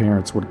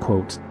 Parents would,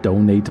 quote,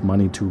 donate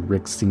money to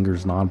Rick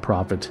Singer's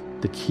nonprofit,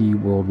 the Key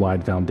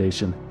Worldwide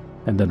Foundation,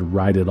 and then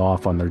write it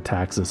off on their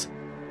taxes.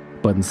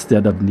 But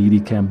instead of needy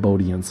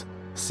Cambodians,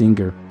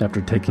 Singer, after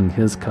taking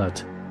his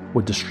cut,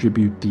 would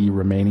distribute the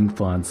remaining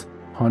funds,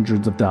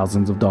 hundreds of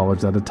thousands of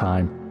dollars at a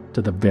time,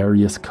 to the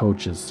various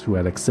coaches who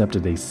had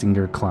accepted a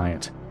Singer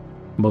client.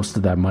 Most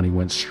of that money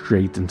went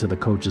straight into the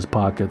coaches'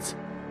 pockets.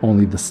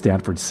 Only the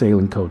Stanford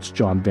sailing coach,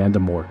 John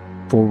Vandemore,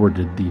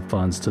 forwarded the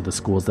funds to the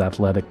school's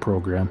athletic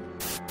program.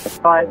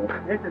 But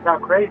this is how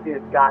crazy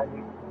it's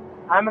gotten.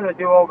 I'm going to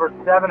do over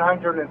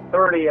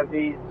 730 of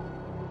these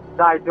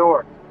side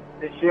doors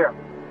this year.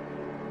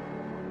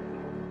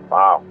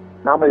 Wow.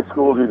 How many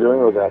schools are you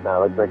doing with that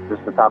now? Like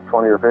just the top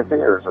 20 or 50,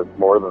 or is it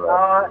more than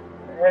that?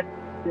 It's,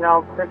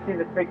 50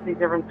 to 60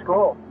 different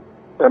schools.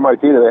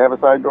 MIT, do they have a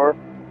side door?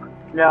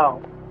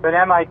 No, but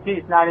MIT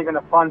is not even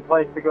a fun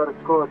place to go to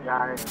school,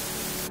 Johnny.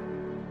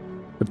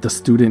 If the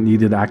student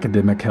needed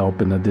academic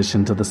help in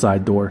addition to the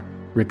side door,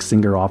 Rick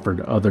Singer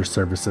offered other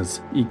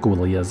services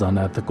equally as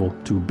unethical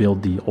to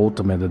build the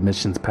ultimate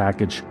admissions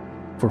package.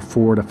 For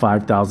 $4,000 to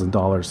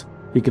 $5,000,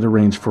 he could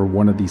arrange for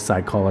one of the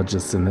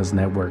psychologists in his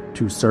network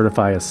to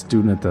certify a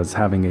student as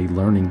having a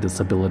learning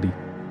disability.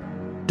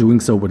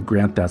 Doing so would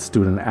grant that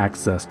student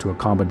access to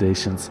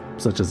accommodations,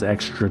 such as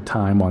extra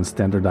time on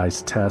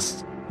standardized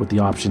tests, with the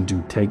option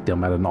to take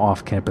them at an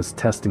off-campus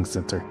testing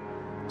center,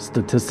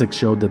 Statistics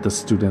showed that the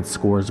students'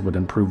 scores would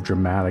improve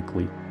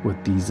dramatically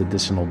with these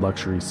additional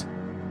luxuries.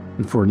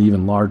 And for an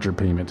even larger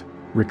payment,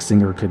 Rick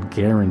Singer could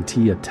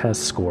guarantee a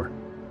test score.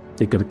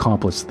 He could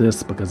accomplish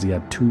this because he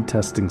had 2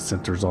 testing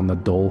centers on the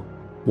dole,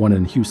 one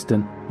in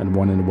Houston and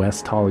one in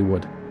West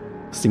Hollywood.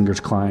 Singer's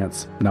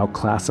clients, now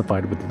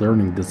classified with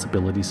learning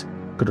disabilities,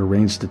 could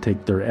arrange to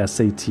take their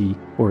SAT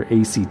or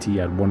ACT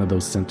at one of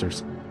those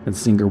centers, and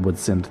Singer would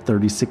send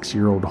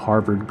 36-year-old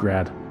Harvard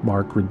grad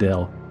Mark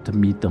Riddell to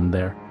meet them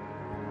there.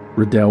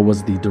 Riddell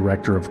was the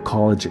director of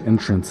college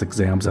entrance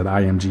exams at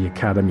IMG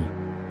Academy.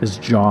 His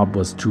job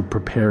was to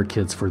prepare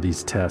kids for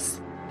these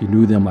tests. He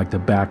knew them like the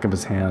back of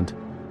his hand.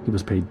 He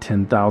was paid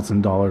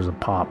 $10,000 a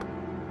pop.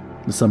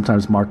 And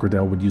sometimes Mark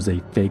Riddell would use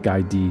a fake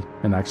ID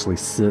and actually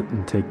sit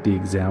and take the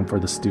exam for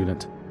the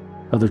student.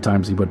 Other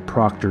times he would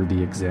proctor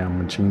the exam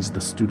and change the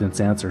student's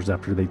answers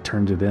after they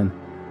turned it in.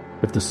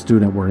 If the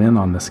student were in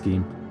on the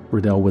scheme,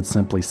 Riddell would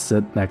simply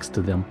sit next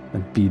to them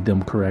and feed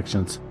them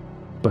corrections.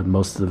 But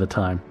most of the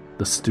time,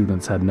 the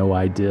students had no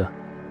idea.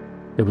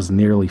 It was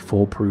nearly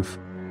foolproof.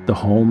 The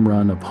home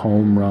run of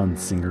home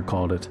runs, Singer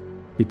called it.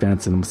 He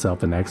fancied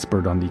himself an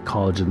expert on the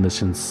college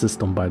admissions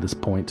system by this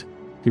point.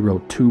 He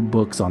wrote 2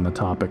 books on the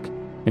topic,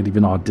 and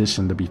even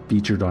auditioned to be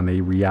featured on a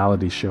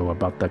reality show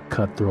about the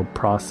cutthroat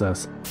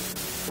process.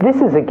 This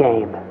is a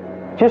game.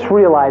 Just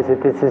realize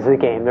that this is a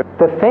game.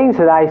 The things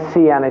that I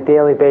see on a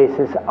daily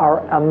basis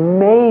are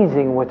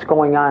amazing what's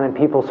going on in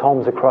people's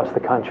homes across the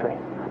country.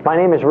 My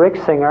name is Rick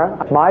Singer.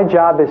 My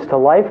job is to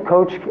life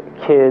coach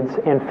kids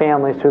and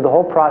families through the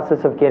whole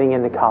process of getting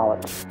into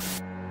college.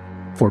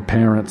 For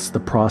parents, the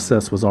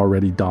process was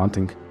already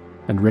daunting,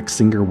 and Rick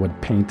Singer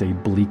would paint a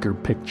bleaker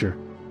picture,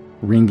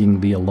 ringing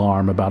the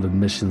alarm about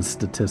admissions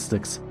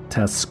statistics,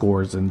 test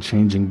scores, and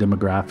changing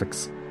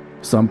demographics.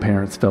 Some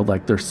parents felt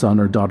like their son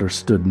or daughter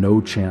stood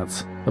no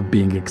chance of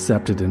being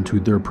accepted into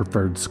their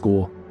preferred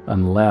school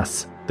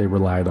unless they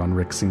relied on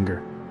Rick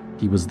Singer.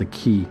 He was the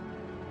key.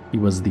 He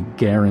was the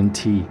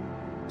guarantee,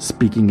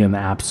 speaking in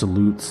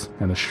absolutes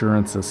and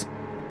assurances,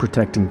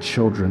 protecting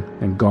children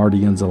and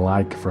guardians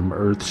alike from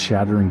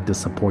earth-shattering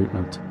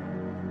disappointment,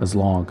 as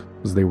long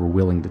as they were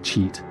willing to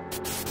cheat.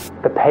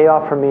 The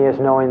payoff for me is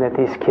knowing that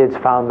these kids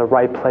found the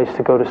right place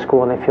to go to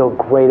school and they feel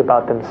great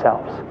about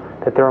themselves,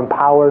 that they're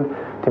empowered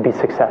to be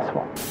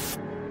successful.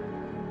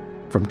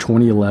 From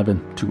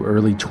 2011 to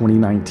early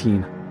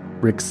 2019,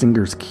 Rick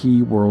Singer's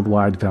Key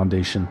Worldwide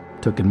Foundation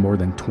took in more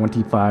than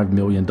 $25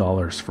 million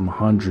from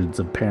hundreds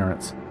of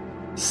parents.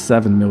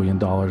 $7 million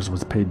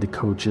was paid to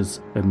coaches,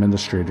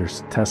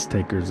 administrators, test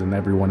takers, and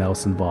everyone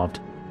else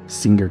involved.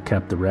 Singer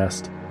kept the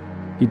rest.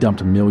 He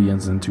dumped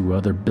millions into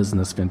other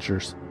business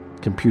ventures,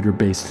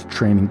 computer-based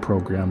training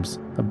programs,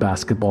 a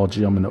basketball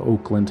gym in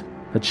Oakland,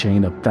 a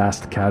chain of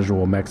fast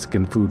casual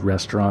Mexican food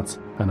restaurants,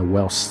 and a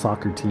Welsh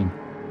soccer team.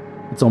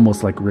 It's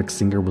almost like Rick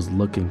Singer was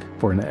looking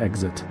for an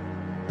exit.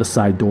 The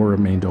side door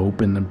remained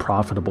open and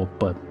profitable,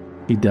 but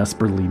he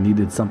desperately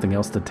needed something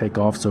else to take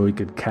off so he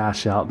could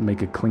cash out and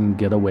make a clean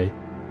getaway.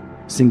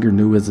 Singer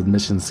knew his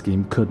admissions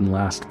scheme couldn't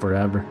last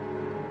forever.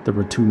 There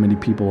were too many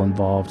people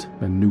involved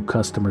and new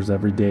customers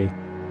every day.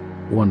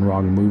 One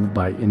wrong move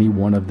by any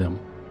one of them,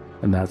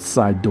 and that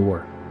side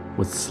door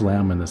would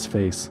slam in his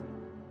face.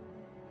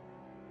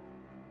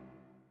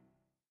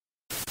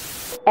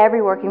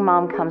 Every working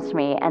mom comes to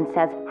me and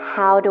says,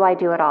 how do I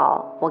do it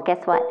all? Well,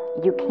 guess what?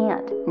 You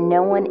can't.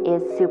 No one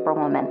is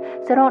Superwoman,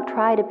 so don't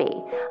try to be.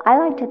 I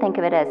like to think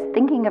of it as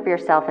thinking of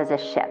yourself as a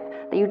ship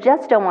that you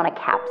just don't want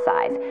to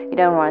capsize. You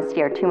don't want to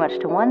steer too much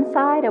to one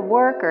side of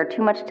work or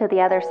too much to the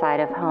other side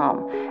of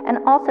home. And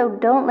also,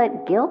 don't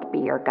let guilt be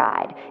your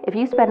guide. If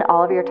you spend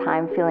all of your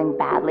time feeling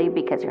badly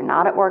because you're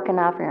not at work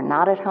enough or you're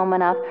not at home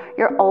enough,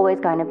 you're always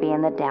going to be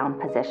in the down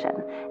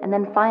position. And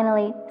then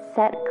finally,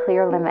 set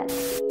clear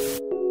limits.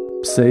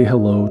 Say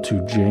hello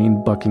to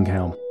Jane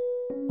Buckingham,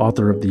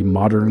 author of The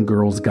Modern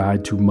Girl's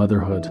Guide to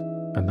Motherhood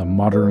and The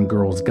Modern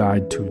Girl's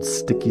Guide to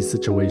Sticky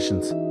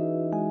Situations.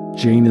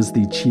 Jane is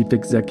the chief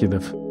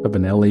executive of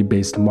an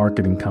LA-based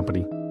marketing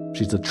company.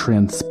 She's a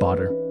trend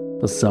spotter,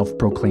 a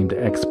self-proclaimed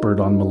expert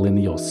on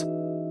millennials.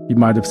 You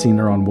might have seen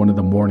her on one of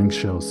the morning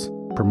shows,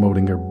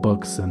 promoting her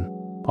books and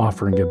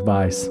offering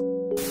advice.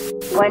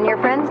 When your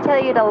friends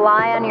tell you to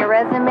lie on your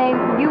resume,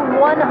 you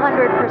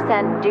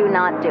 100% do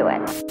not do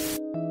it.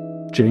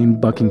 Jane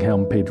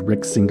Buckingham paid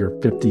Rick Singer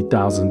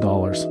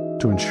 $50,000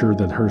 to ensure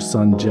that her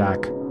son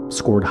Jack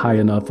scored high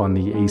enough on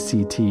the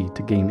ACT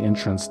to gain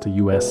entrance to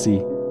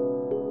USC.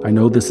 I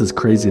know this is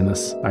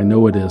craziness. I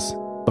know it is,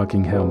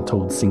 Buckingham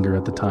told Singer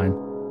at the time.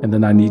 And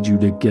then I need you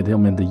to get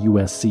him into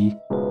USC.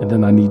 And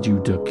then I need you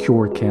to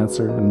cure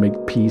cancer and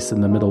make peace in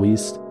the Middle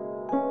East.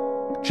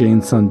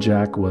 Jane's son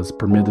Jack was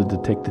permitted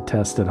to take the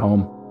test at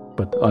home,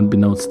 but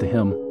unbeknownst to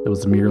him, it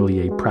was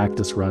merely a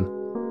practice run.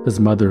 His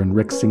mother and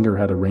Rick Singer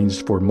had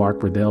arranged for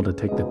Mark Riddell to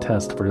take the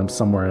test for him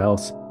somewhere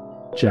else.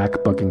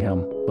 Jack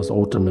Buckingham was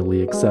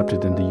ultimately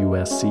accepted into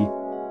USC.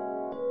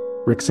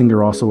 Rick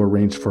Singer also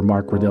arranged for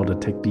Mark Riddell to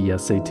take the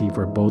SAT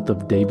for both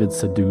of David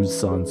Sadu's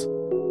sons.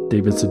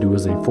 David Sadu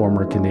is a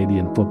former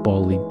Canadian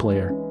Football League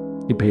player.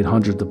 He paid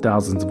hundreds of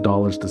thousands of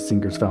dollars to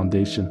Singer's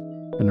foundation.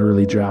 An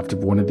early draft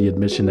of one of the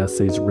admission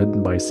essays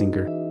written by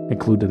Singer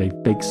included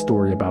a fake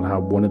story about how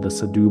one of the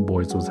Sadu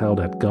boys was held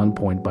at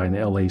gunpoint by an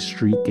LA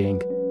street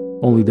gang,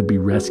 only to be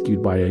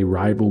rescued by a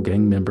rival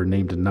gang member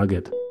named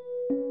Nugget.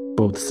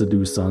 Both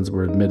Sadu sons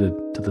were admitted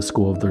to the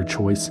school of their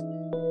choice.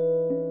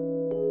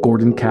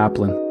 Gordon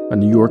Kaplan, a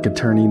New York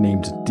attorney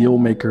named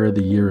Dealmaker of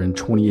the Year in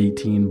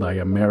 2018 by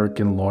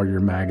American Lawyer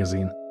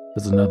magazine,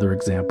 is another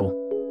example.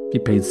 He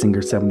paid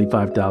Singer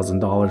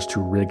 $75,000 to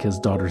rig his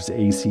daughter's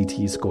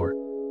ACT score.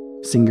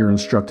 Singer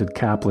instructed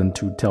Kaplan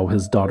to tell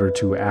his daughter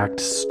to act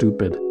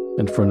stupid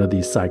in front of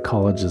the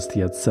psychologist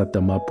he had set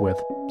them up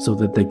with so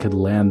that they could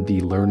land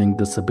the learning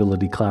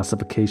disability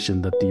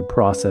classification that the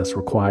process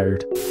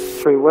required.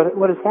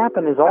 What has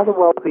happened is all the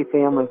wealthy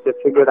families have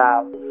figured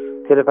out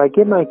that if I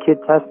get my kid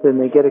tested and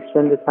they get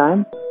extended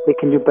time, they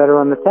can do better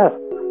on the test.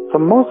 So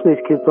most of these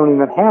kids don't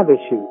even have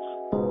issues,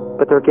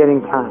 but they're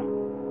getting time.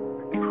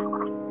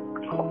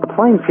 The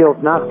playing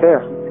field's not fair.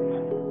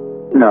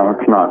 No,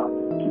 it's not.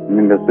 I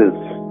mean, this is...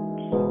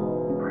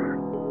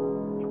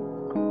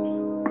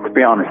 To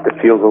be honest, it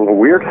feels a little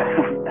weird.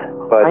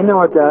 But I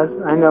know it does,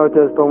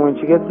 but when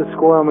she gets to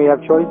school and we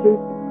have choices,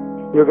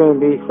 you're going to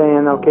be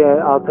saying, okay,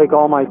 I'll take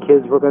all my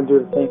kids, we're going to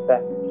do the same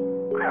thing.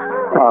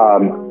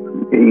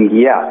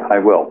 Yeah, I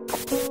will.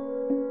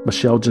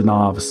 Michelle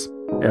Janoves,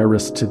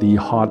 heiress to the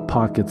Hot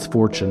Pockets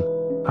fortune,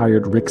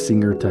 hired Rick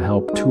Singer to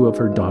help two of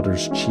her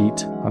daughters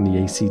cheat on the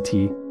ACT.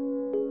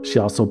 She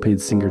also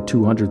paid Singer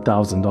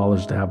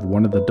 $200,000 to have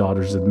one of the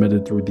daughters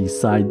admitted through the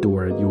side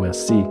door at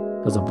USC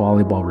as a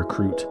volleyball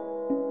recruit,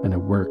 and it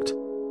worked.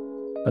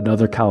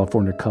 Another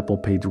California couple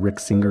paid Rick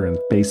Singer in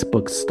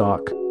Facebook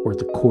stock worth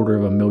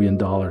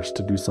 $250,000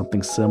 to do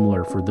something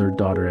similar for their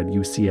daughter at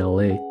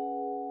UCLA.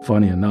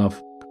 Funny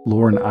enough,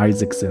 Lauren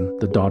Isaacson,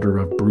 the daughter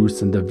of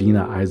Bruce and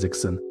Davina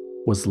Isaacson,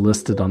 was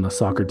listed on the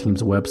soccer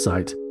team's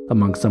website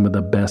among some of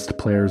the best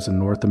players in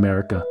North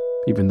America,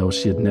 even though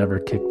she had never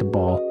kicked a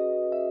ball.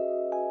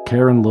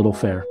 Karen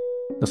Littlefair,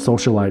 a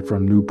socialite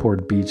from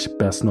Newport Beach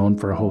best known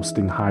for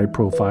hosting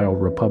high-profile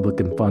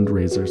Republican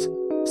fundraisers,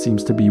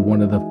 seems to be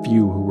one of the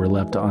few who were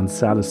left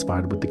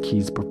unsatisfied with the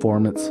Keys'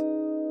 performance.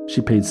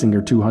 She paid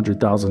Singer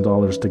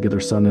 $200,000 to get her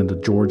son into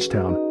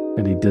Georgetown,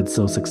 and he did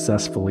so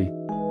successfully.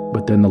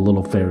 But then the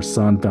Littlefair's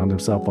son found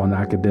himself on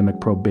academic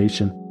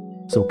probation,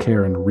 so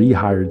Karen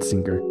rehired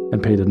Singer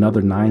and paid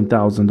another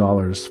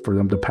 $9,000 for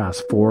them to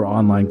pass 4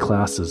 online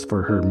classes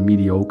for her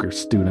mediocre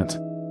student.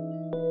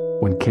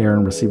 When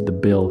Karen received the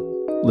bill,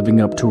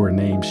 living up to her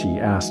name, she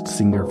asked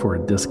Singer for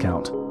a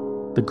discount.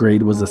 The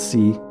grade was a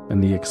C,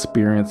 and the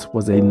experience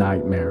was a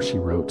nightmare, she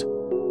wrote.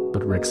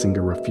 But Rick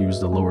Singer refused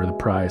to lower the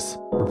price,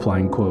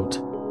 replying, quote,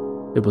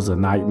 "It was a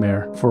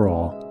nightmare for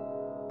all."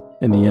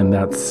 In the end,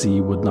 that C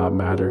would not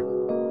matter.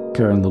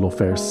 Karen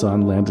Littlefair's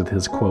son landed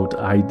his, quote,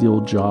 "ideal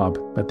job"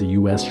 at the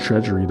U.S.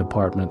 Treasury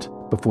Department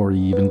before he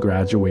even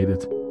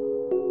graduated.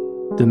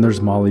 Then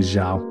there's Molly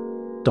Zhao,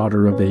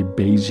 daughter of a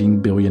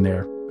Beijing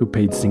billionaire who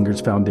paid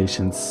Singer's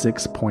foundation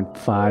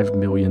 $6.5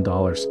 million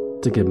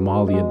to get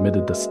Molly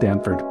admitted to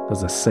Stanford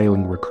as a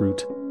sailing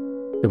recruit.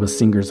 It was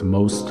Singer's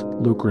most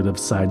lucrative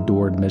side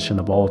door admission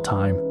of all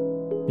time,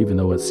 even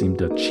though it seemed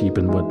to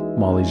cheapen what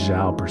Molly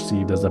Zhao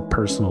perceived as a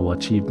personal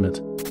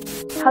achievement.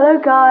 Hello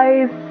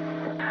guys!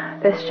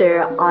 This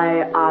year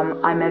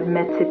I'm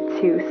admitted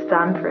to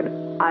Stanford.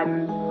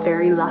 I'm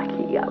very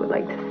lucky, I would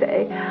like to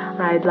say,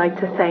 and I'd like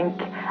to thank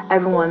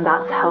everyone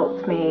that's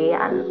helped me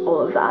and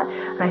all of that.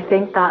 And I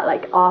think that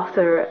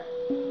after,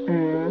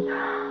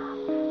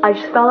 I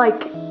just felt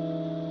like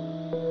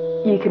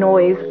you can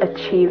always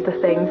achieve the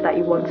things that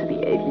you want to be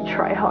if you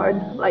try hard.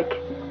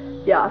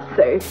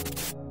 So.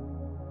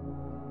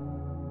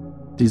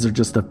 These are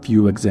just a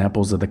few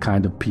examples of the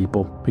kind of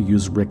people who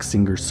use Rick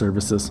Singer's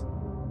services.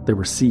 They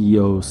were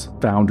CEOs,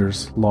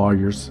 founders,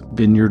 lawyers,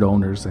 vineyard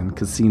owners, and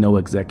casino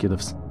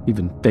executives,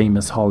 even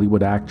famous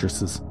Hollywood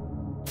actresses.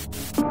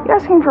 You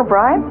asking for a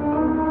bribe?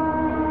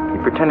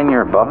 You pretending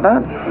you're above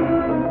that?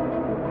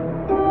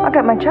 I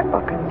got my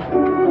checkbook.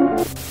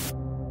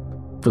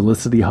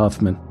 Felicity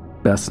Huffman,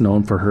 best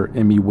known for her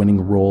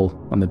Emmy-winning role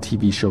on the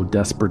TV show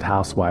Desperate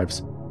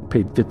Housewives,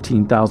 paid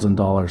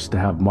 $15,000 to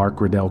have Mark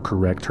Riddell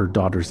correct her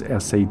daughter's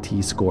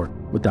SAT score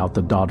without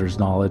the daughter's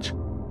knowledge.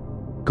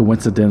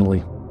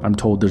 Coincidentally, I'm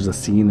told there's a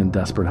scene in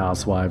Desperate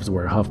Housewives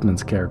where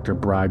Huffman's character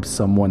bribes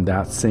someone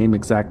that same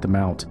exact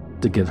amount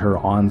to get her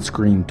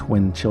on-screen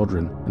twin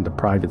children into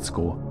private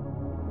school.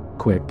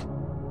 Quick,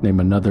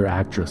 name another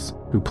actress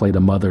who played a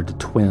mother to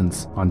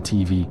twins on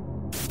TV.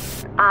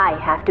 I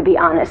have to be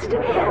honest.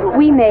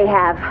 He may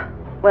have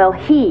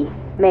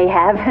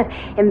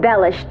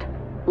embellished,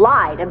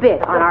 lied a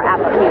bit on our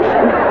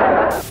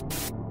application.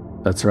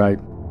 That's right,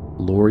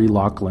 Lori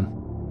Loughlin,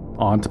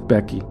 Aunt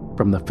Becky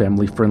from the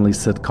family-friendly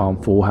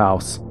sitcom Full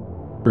House.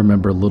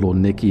 Remember little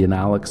Nikki and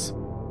Alex?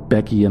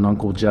 Becky and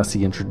Uncle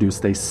Jesse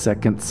introduced a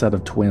second set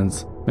of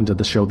twins into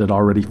the show that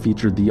already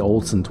featured the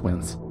Olsen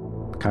twins.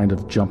 Kind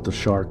of jumped the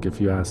shark, if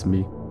you ask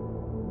me.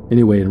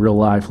 Anyway, in real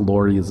life,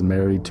 Lori is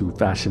married to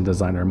fashion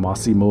designer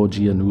Massimo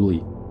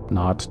Giannulli,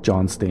 not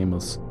John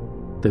Stamos.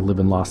 They live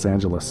in Los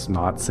Angeles,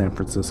 not San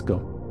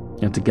Francisco.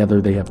 And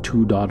together they have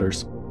 2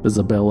 daughters,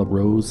 Isabella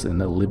Rose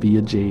and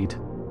Olivia Jade.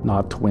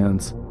 Not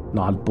twins,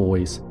 not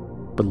boys,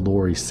 but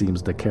Lori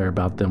seems to care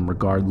about them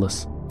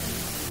regardless.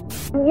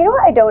 You know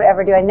what I don't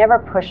ever do? I never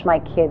push my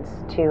kids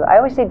to. I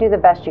always say do the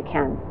best you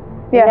can.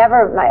 Yeah.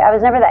 I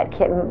was never that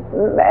kid.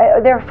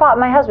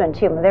 My husband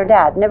too, their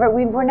dad.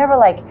 We were never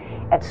like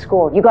at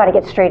school, you got to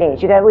get straight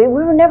A's. We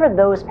were never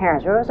those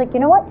parents. We were always like, you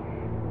know what?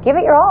 Give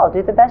it your all.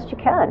 Do the best you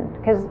can.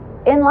 Because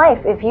in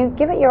life, if you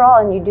give it your all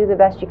and you do the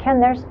best you can,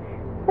 that's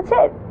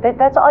it.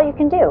 That's all you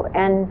can do.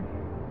 And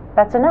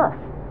that's enough,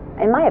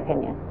 in my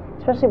opinion.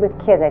 Especially with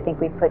kids, I think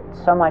we put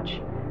so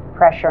much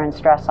pressure and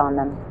stress on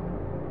them.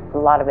 A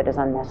lot of it is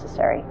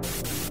unnecessary.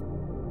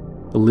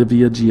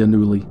 Olivia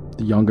Giannulli,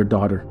 the younger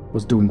daughter,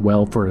 was doing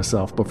well for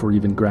herself before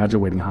even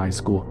graduating high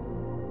school.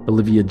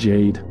 Olivia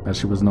Jade, as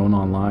she was known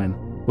online,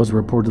 was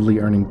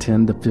reportedly earning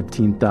 $10,000 to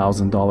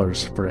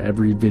 $15,000 for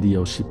every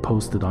video she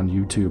posted on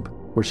YouTube,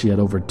 where she had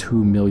over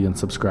 2 million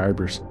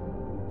subscribers.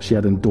 She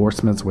had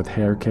endorsements with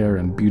hair care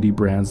and beauty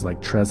brands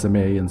like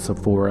Tresemme and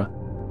Sephora.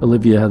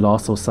 Olivia had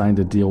also signed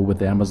a deal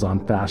with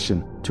Amazon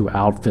Fashion to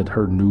outfit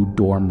her new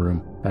dorm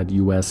room at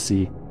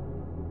USC,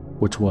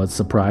 which was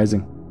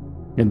surprising.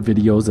 In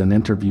videos and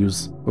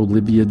interviews,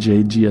 Olivia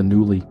J.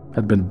 Giannulli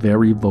had been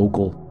very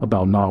vocal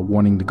about not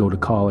wanting to go to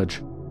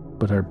college,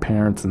 but her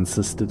parents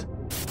insisted.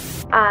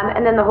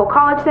 And then the whole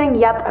college thing,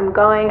 yep, I'm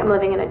going. I'm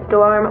living in a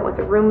dorm with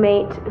a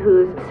roommate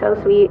who's so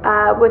sweet.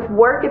 With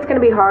work, it's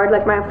going to be hard.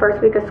 Like my first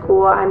week of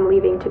school, I'm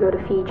leaving to go to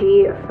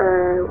Fiji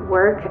for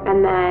work.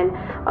 And then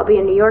I'll be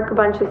in New York a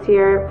bunch this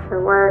year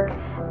for work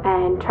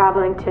and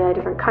traveling to a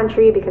different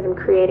country because I'm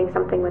creating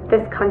something with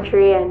this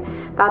country,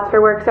 and that's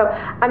for work. So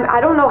I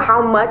don't know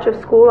how much of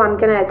school I'm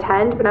going to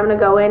attend, but I'm going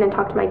to go in and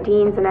talk to my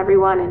deans and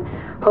everyone and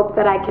hope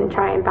that I can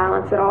try and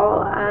balance it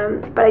all.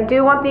 But I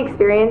do want the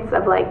experience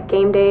of like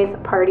game days,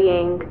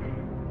 partying.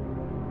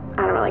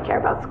 I don't really care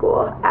about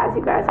school, as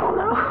you guys all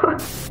know.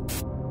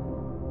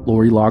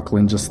 Lori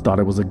Loughlin just thought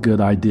it was a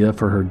good idea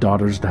for her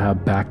daughters to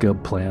have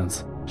backup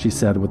plans, she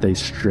said with a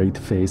straight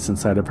face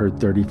inside of her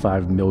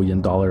 $35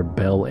 million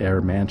Bel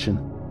Air mansion.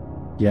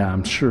 Yeah,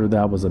 I'm sure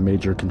that was a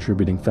major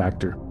contributing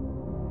factor.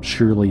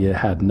 Surely it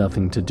had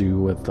nothing to do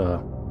with,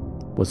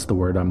 what's the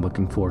word I'm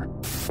looking for?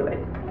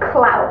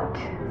 Clout.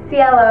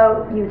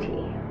 C-L-O-U-T.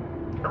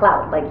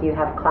 Clout, like you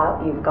have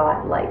clout, you've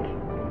got like,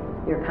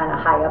 you're kind of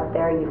high up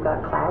there, you've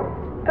got clout.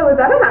 Oh, is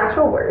that an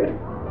actual word?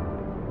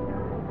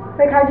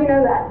 Like, how'd you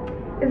know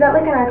that? Is that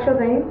like an actual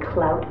thing?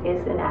 Clout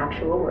is an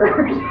actual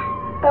word.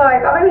 Oh, I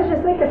thought it was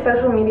just like a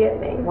social media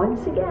thing.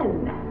 Once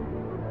again,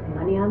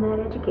 money on that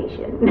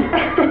education.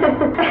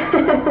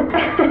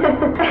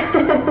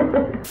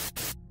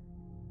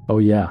 Oh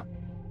yeah,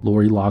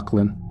 Lori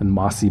Loughlin and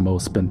Massimo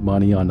spent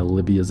money on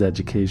Olivia's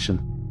education.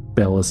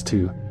 Bella's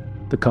too.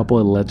 The couple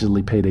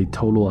allegedly paid a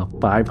total of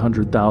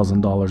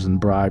 $500,000 in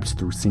bribes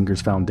through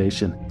Singer's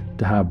Foundation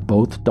to have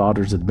both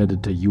daughters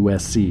admitted to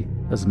USC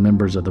as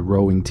members of the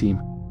rowing team.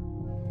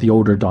 The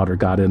older daughter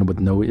got in with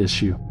no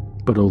issue,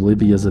 but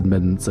Olivia's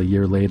admittance a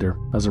year later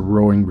as a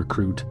rowing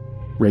recruit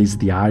raised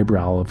the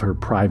eyebrow of her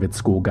private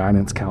school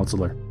guidance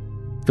counselor.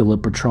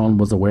 Philip Patron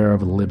was aware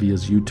of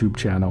Olivia's YouTube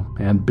channel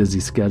and busy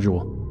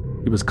schedule.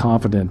 He was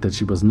confident that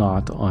she was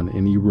not on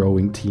any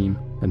rowing team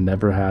and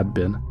never had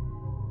been.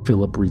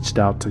 Philip reached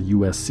out to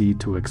USC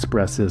to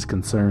express his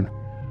concern.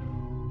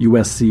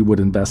 USC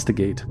would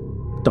investigate.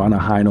 Donna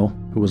Heinel,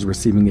 who was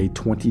receiving a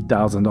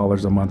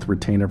 $20,000 a month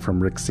retainer from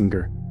Rick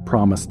Singer,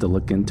 promised to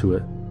look into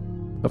it.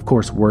 Of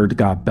course, word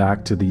got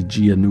back to the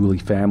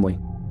Giannulli family.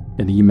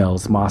 In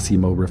emails,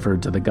 Massimo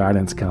referred to the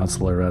guidance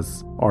counselor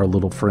as our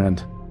little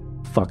friend.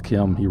 Fuck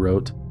him, he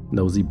wrote,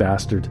 nosy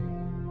bastard.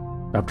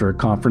 After a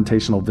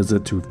confrontational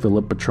visit to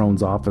Philip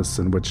Patron's office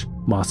in which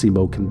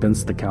Massimo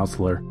convinced the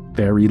counselor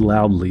very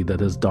loudly that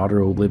his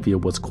daughter Olivia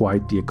was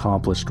quite the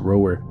accomplished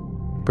rower,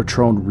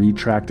 Patron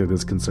retracted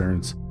his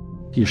concerns.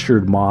 He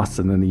assured Moss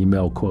in an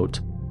email,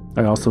 quote,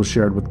 I also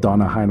shared with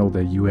Donna Heinel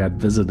that you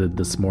had visited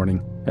this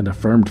morning and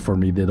affirmed for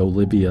me that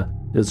Olivia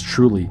is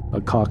truly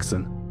a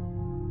coxswain.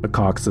 A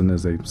coxswain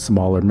is a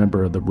smaller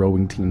member of the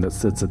rowing team that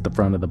sits at the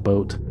front of the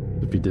boat,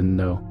 if you didn't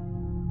know.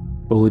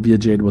 Olivia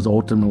Jade was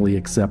ultimately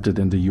accepted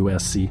into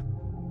USC.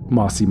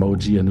 Massimo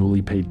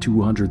Giannulli paid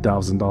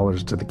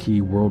 $200,000 to the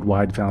Key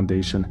Worldwide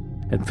Foundation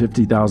and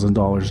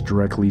 $50,000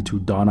 directly to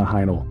Donna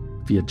Heinel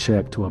via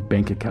check to a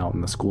bank account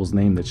in the school's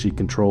name that she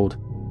controlled.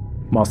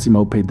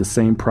 Massimo paid the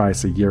same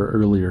price a year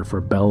earlier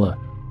for Bella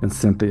and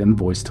sent the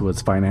invoice to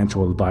his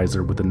financial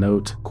advisor with a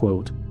note,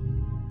 quote,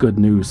 Good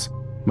news,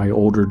 my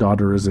older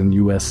daughter is in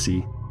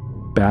USC.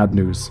 Bad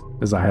news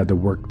is I had to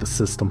work the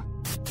system.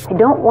 I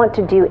don't want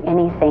to do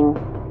anything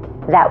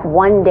that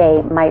one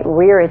day might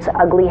rear its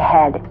ugly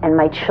head and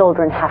my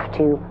children have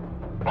to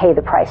pay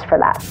the price for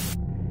that.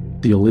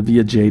 The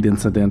Olivia Jade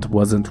incident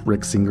wasn't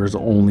Rick Singer's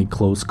only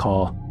close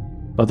call.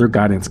 Other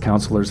guidance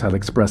counselors had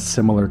expressed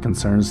similar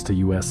concerns to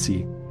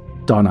USC.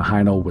 Donna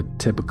Heinel would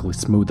typically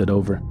smooth it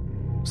over.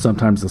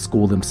 Sometimes the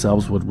school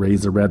themselves would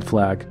raise a red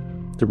flag.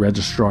 The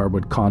registrar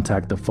would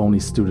contact the phony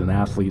student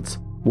athletes,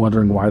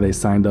 wondering why they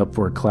signed up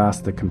for a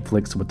class that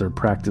conflicts with their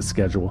practice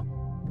schedule.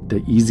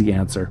 The easy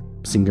answer,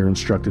 Singer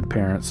instructed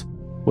parents,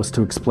 was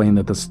to explain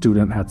that the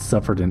student had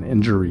suffered an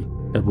injury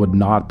and would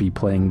not be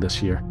playing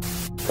this year.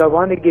 So I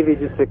wanted to give you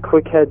just a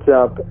quick heads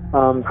up.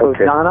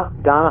 Okay. Donna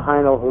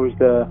Heinel, who's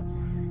the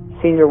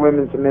senior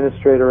women's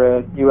administrator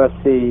at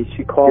USC,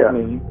 she called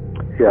me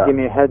to give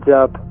me a heads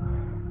up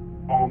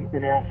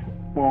and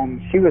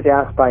asked, she was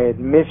asked by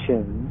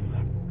admissions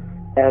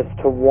as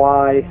to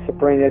why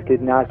Sabrina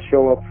did not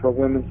show up for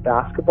women's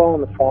basketball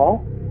in the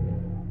fall.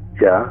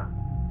 Yeah.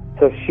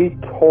 So she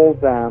told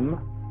them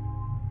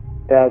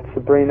that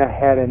Sabrina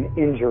had an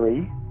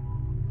injury.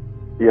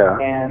 Yeah.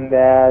 And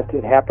that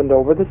it happened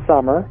over the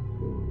summer.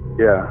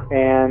 Yeah.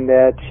 And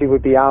that she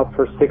would be out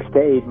for 6 to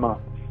 8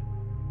 months.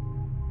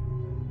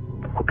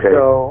 Okay.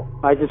 So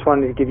I just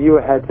wanted to give you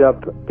a heads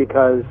up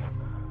because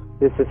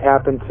this has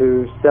happened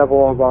to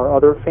several of our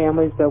other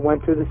families that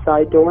went through the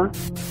side door.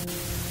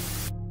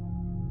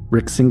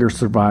 Rick Singer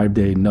survived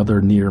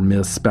another near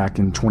miss back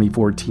in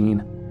 2014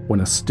 when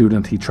a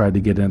student he tried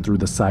to get in through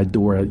the side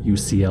door at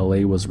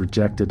UCLA was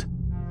rejected.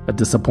 A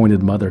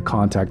disappointed mother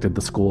contacted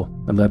the school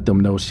and let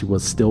them know she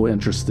was still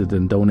interested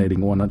in donating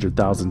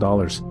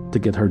 $100,000 to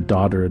get her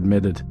daughter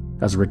admitted,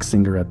 as Rick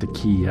Singer at the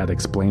Key had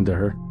explained to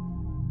her.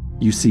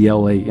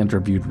 UCLA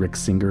interviewed Rick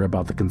Singer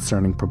about the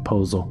concerning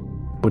proposal,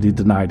 but he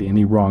denied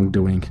any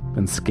wrongdoing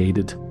and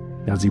skated,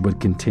 as he would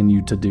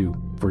continue to do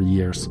for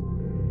years.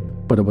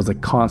 But it was a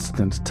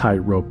constant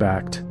tightrope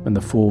act in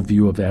the full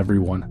view of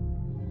everyone.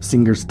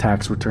 Singer's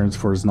tax returns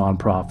for his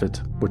nonprofit,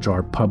 which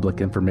are public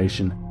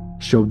information,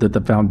 showed that the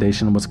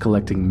foundation was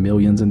collecting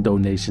millions in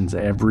donations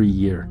every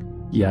year,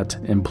 yet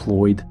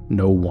employed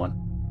no one.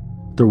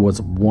 There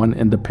was one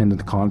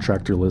independent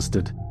contractor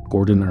listed,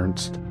 Gordon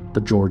Ernst, the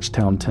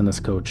Georgetown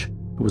tennis coach,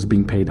 who was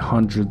being paid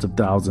hundreds of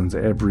thousands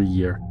every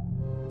year.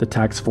 The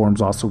tax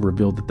forms also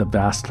revealed that the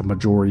vast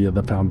majority of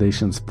the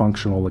foundation's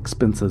functional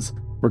expenses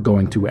were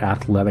going to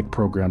athletic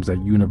programs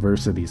at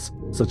universities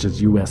such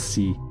as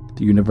USC,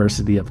 the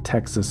University of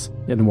Texas,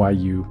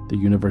 NYU, the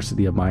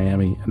University of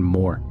Miami, and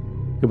more.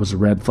 It was a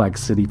red flag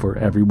city for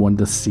everyone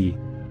to see,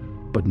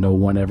 but no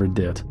one ever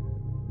did.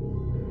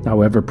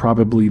 However,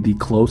 probably the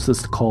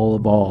closest call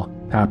of all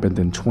happened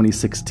in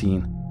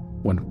 2016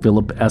 when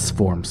Philip S.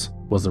 Forms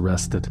was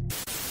arrested.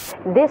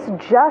 This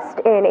just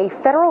in, a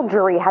federal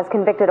jury has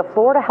convicted a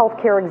Florida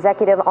healthcare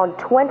executive on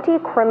 20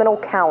 criminal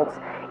counts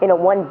in a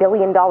 $1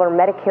 billion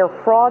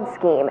Medicare fraud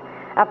scheme.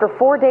 After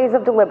 4 days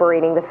of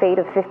deliberating the fate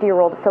of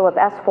 50-year-old Philip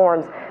S.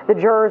 Forms, the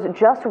jurors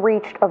just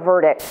reached a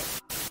verdict.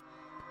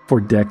 For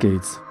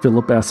decades,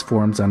 Philip S.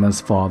 Forms and his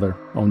father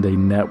owned a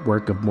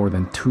network of more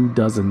than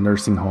 24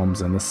 nursing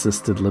homes and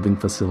assisted living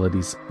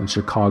facilities in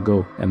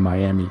Chicago and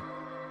Miami.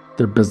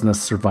 Their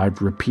business survived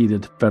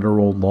repeated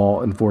federal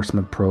law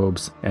enforcement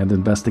probes and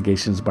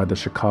investigations by the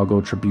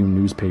Chicago Tribune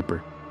newspaper,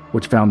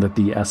 which found that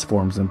the S.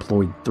 Forms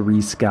employed 3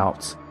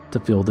 scouts to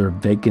fill their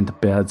vacant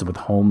beds with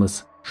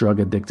homeless,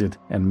 drug-addicted,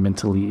 and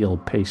mentally ill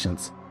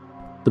patients.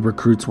 The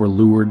recruits were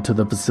lured to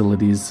the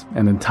facilities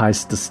and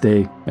enticed to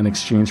stay in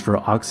exchange for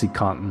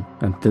OxyContin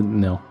and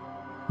fentanyl.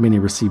 Many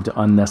received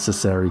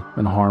unnecessary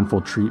and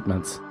harmful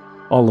treatments,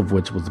 all of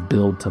which was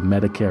billed to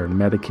Medicare and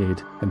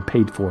Medicaid and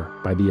paid for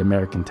by the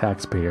American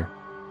taxpayer.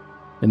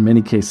 In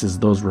many cases,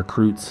 those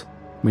recruits,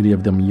 many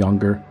of them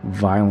younger,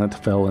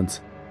 violent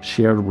felons,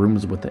 shared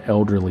rooms with the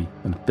elderly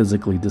and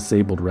physically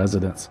disabled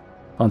residents,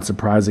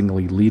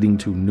 unsurprisingly leading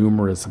to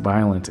numerous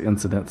violent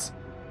incidents.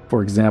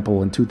 For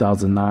example, in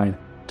 2009,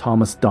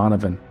 Thomas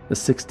Donovan, a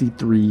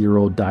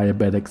 63-year-old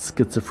diabetic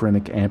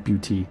schizophrenic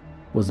amputee,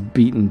 was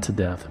beaten to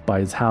death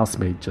by his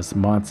housemate just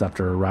months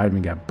after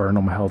arriving at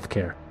Burnham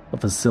Healthcare, a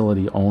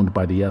facility owned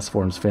by the S.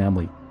 Forms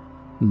family.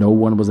 No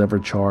one was ever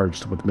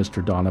charged with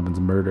Mr.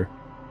 Donovan's murder.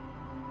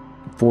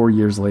 4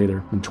 years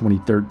later, in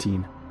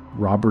 2013,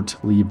 Robert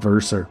Lee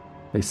Verser,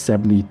 a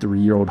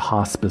 73-year-old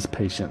hospice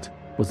patient,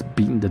 was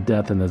beaten to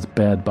death in his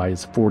bed by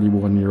his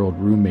 41-year-old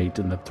roommate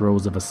in the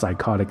throes of a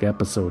psychotic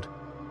episode.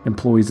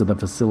 Employees of the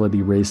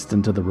facility raced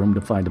into the room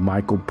to find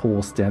Michael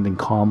Poole standing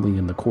calmly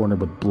in the corner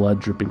with blood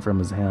dripping from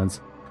his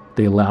hands.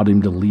 They allowed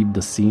him to leave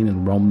the scene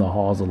and roam the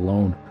halls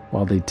alone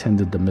while they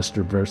tended to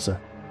Mr.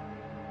 Versa.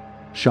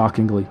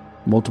 Shockingly,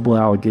 multiple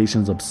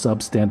allegations of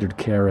substandard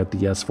care at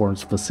the S.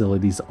 Forms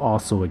facilities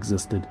also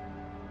existed.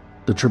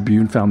 The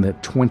Tribune found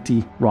that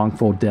 20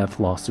 wrongful death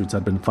lawsuits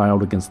had been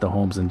filed against the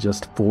homes in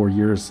just 4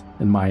 years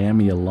in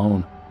Miami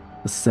alone.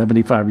 A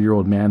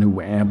 75-year-old man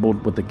who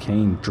ambled with a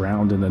cane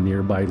drowned in a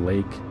nearby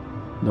lake.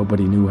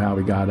 Nobody knew how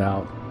he got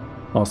out.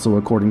 Also,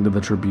 according to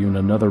the Tribune,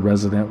 another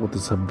resident with a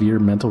severe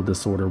mental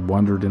disorder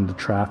wandered into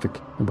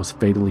traffic and was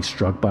fatally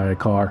struck by a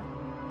car.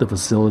 The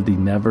facility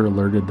never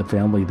alerted the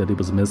family that he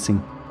was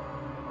missing.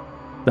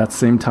 That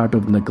same type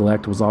of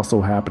neglect was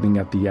also happening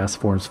at the S.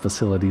 Forms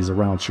facilities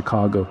around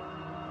Chicago.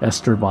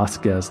 Esther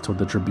Vasquez told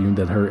the Tribune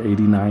that her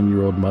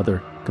 89-year-old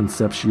mother,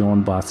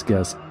 Concepcion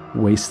Vasquez,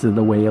 wasted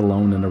away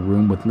alone in a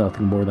room with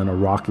nothing more than a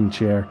rocking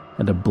chair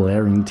and a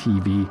blaring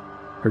TV.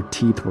 Her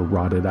teeth were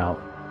rotted out.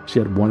 She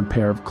had one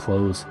pair of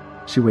clothes.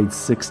 She weighed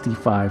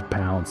 65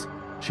 pounds.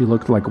 She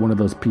looked like one of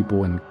those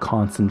people in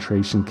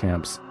concentration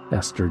camps,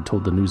 Esther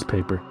told the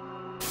newspaper.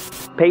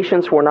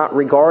 Patients were not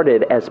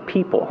regarded as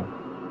people,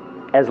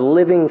 as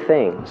living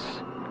things,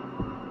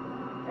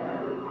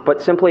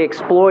 but simply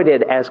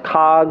exploited as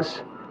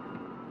cogs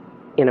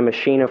in a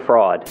machine of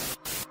fraud.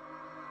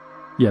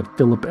 Yet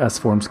Philip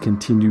Esforms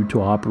continued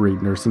to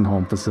operate nursing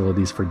home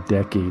facilities for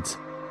decades.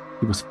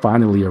 He was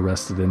finally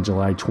arrested in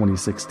July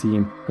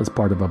 2016 as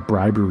part of a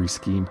bribery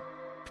scheme.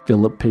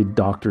 Philip paid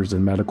doctors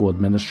and medical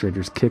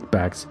administrators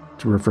kickbacks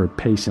to refer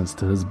patients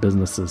to his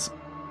businesses.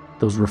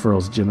 Those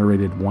referrals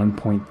generated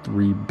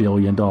 $1.3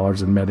 billion in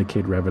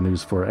Medicaid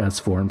revenues for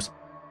Esforms,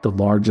 the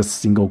largest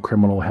single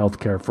criminal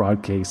healthcare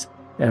fraud case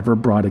ever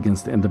brought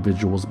against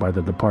individuals by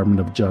the Department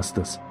of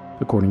Justice,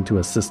 according to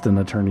Assistant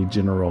Attorney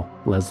General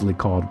Leslie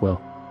Caldwell.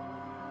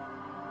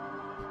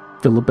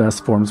 Philip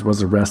Esforms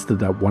was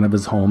arrested at one of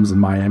his homes in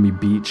Miami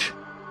Beach.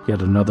 He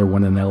had another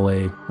one in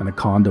LA and a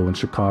condo in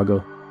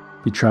Chicago.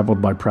 He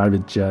traveled by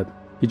private jet.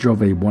 He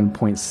drove a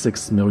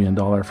 $1.6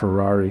 million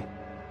Ferrari.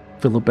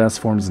 Philip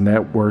Esforms'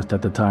 net worth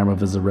at the time of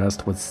his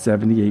arrest was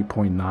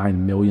 $78.9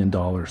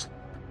 million.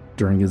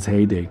 During his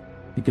heyday,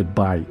 he could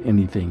buy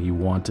anything he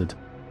wanted,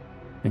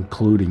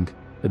 including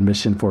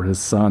admission for his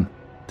son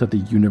to the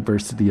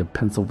University of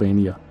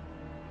Pennsylvania.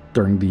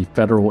 During the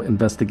federal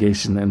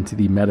investigation into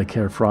the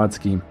Medicare fraud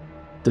scheme,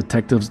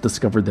 detectives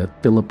discovered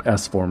that Philip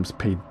Esforms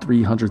paid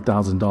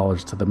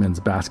 $300,000 to the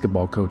men's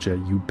basketball coach at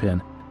UPenn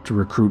to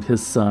recruit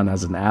his son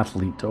as an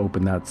athlete to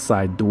open that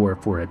side door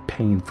for a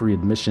pain-free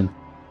admission.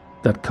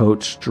 That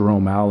coach,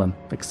 Jerome Allen,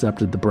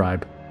 accepted the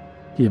bribe.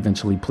 He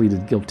eventually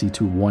pleaded guilty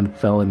to one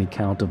felony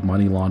count of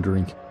money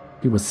laundering.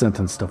 He was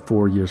sentenced to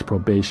 4 years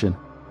probation,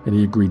 and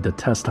he agreed to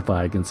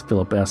testify against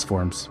Philip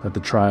Esforms at the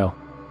trial.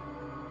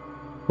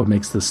 What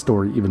makes this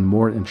story even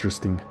more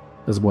interesting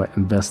is what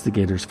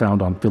investigators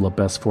found on Philip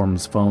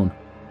Esforms' phone.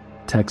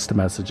 Text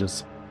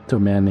messages to a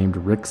man named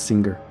Rick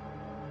Singer,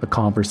 a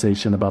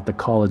conversation about the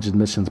college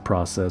admissions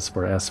process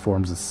for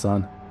Esforms'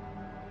 son.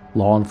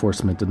 Law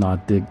enforcement did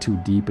not dig too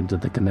deep into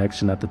the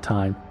connection at the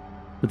time.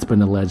 It's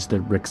been alleged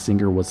that Rick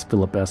Singer was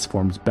Philip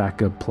Esforms'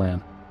 backup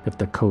plan if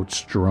the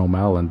coach Jerome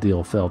Allen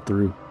deal fell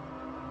through.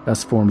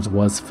 Esforms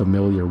was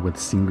familiar with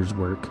Singer's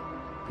work.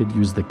 He'd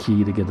used the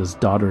key to get his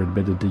daughter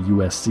admitted to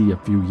USC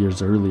a few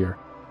years earlier,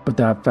 but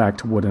that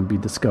fact wouldn't be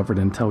discovered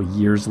until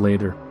years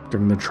later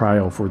during the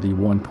trial for the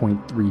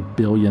 $1.3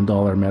 billion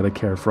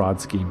Medicare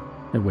fraud scheme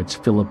in which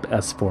Philip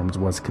Esforms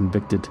was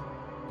convicted.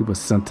 He was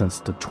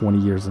sentenced to 20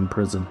 years in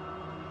prison.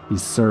 He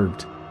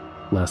served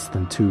less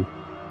than 2.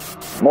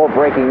 More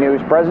breaking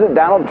news. President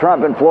Donald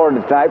Trump in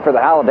Florida tonight for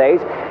the holidays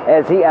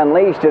as he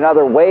unleashed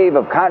another wave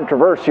of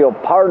controversial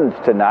pardons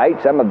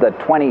tonight. Some of the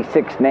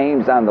 26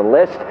 names on the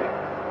list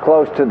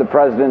close to the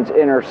president's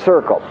inner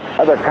circle.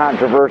 Other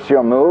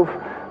controversial move,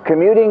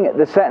 commuting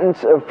the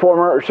sentence of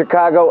former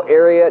Chicago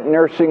area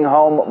nursing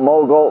home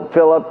mogul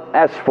Philip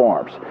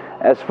Esforms.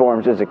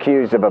 Esforms is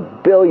accused of a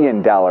 $1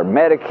 billion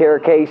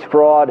Medicare case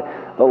fraud,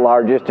 the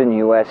largest in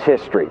U.S.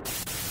 history.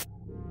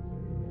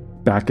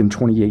 Back in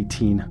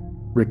 2018,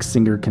 Rick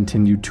Singer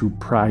continued to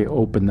pry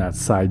open that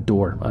side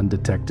door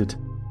undetected.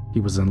 He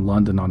was in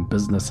London on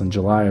business in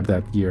July of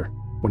that year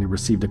when he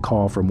received a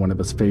call from one of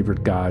his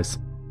favorite guys.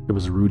 It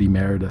was Rudy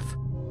Meredith,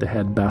 the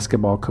head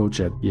basketball coach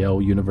at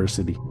Yale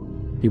University.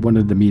 He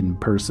wanted to meet in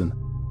person.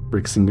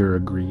 Rick Singer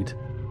agreed,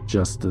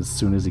 just as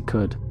soon as he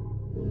could.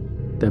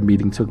 That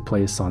meeting took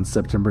place on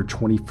September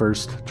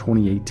 21st,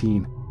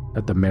 2018,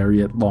 at the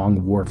Marriott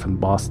Long Wharf in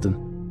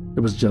Boston.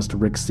 It was just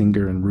Rick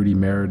Singer and Rudy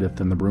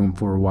Meredith in the room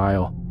for a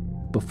while,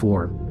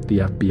 before the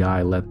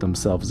FBI let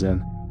themselves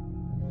in.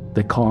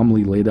 They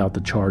calmly laid out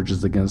the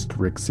charges against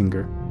Rick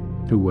Singer,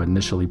 who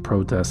initially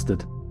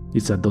protested. He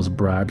said those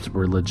bribes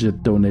were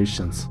legit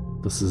donations.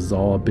 This is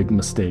all a big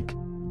mistake.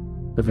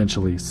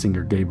 Eventually,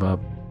 Singer gave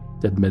up,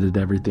 admitted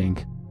everything,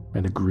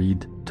 and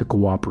agreed to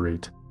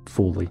cooperate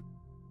fully.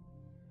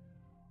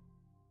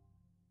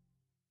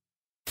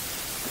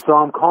 So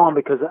I'm calling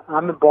because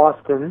I'm in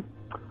Boston,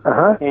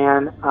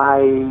 and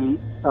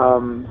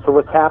so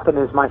what's happened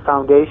is my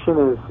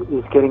foundation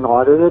is getting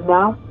audited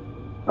now,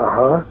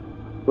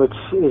 which,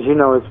 as you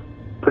know, is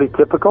pretty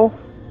typical,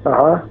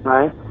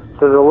 right?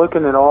 So they're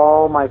looking at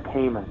all my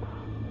payments.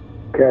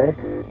 Okay.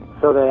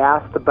 So they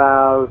asked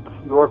about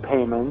your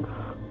payments.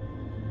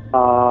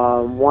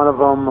 One of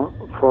them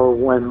for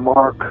when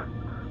Mark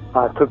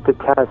took the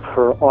test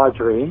for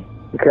Audrey.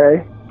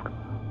 Okay.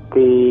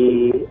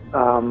 The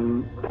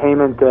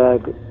payment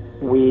that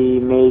we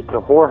made to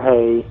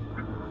Jorge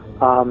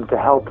to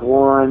help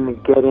Lauren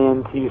get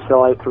into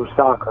UCLA through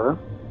soccer.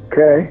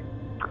 Okay.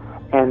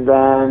 And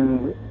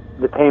then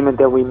the payment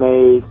that we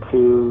made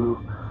to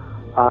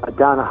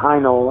Donna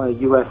Heinel at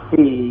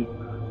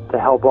USC to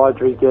help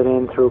Audrey get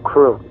in through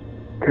Crew.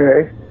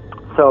 Okay.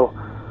 So,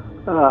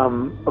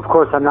 of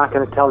course, I'm not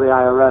going to tell the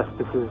IRS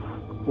this is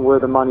where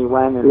the money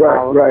went and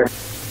how. Right.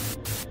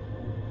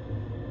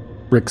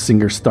 Rick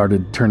Singer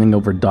started turning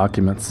over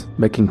documents,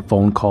 making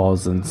phone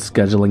calls, and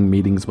scheduling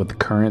meetings with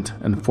current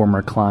and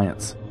former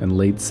clients in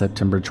late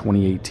September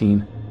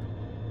 2018.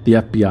 The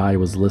FBI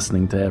was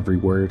listening to every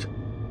word.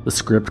 The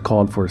script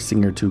called for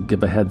Singer to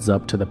give a heads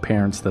up to the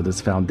parents that his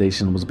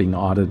foundation was being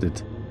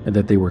audited and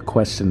that they were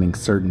questioning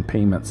certain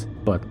payments,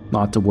 but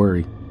not to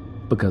worry,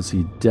 because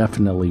he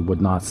definitely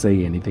would not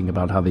say anything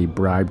about how they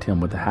bribed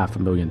him with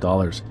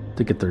 $500,000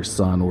 to get their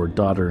son or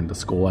daughter into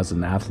school as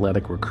an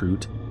athletic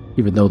recruit,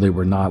 even though they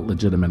were not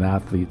legitimate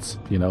athletes,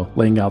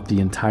 laying out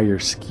the entire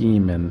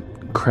scheme in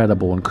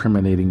incredible,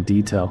 incriminating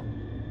detail.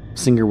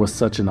 Singer was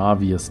such an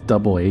obvious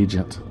double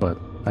agent, but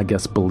I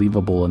guess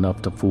believable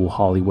enough to fool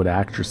Hollywood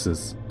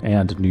actresses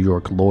and New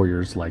York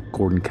lawyers like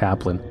Gordon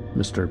Kaplan,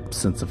 Mr.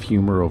 Sense of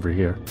Humor over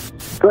here.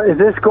 So is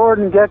this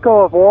Gordon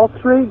Gekko of Wall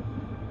Street?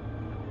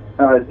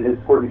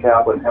 It's Gordon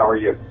Kaplan. How are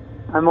you?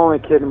 I'm only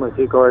kidding with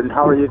you, Gordon.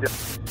 How are you doing?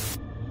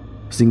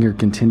 Singer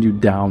continued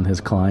down his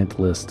client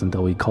list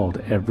until he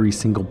called every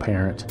single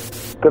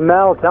parent.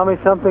 Gamel, tell me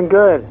something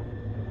good.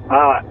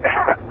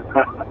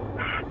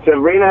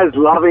 Sabrina's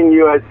loving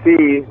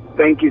USC.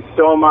 Thank you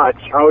so much.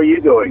 How are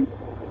you doing?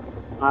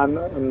 I'm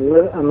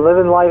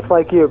living life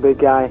like you, big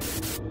guy.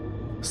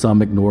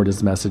 Some ignored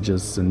his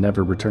messages and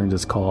never returned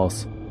his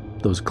calls.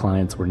 Those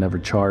clients were never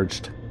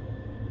charged.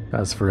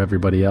 As for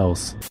everybody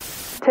else,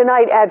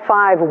 tonight at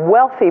 5,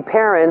 wealthy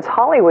parents,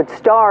 Hollywood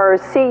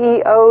stars,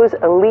 CEOs,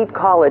 elite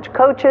college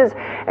coaches,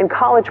 and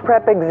college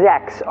prep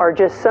execs are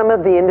just some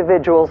of the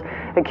individuals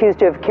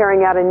accused of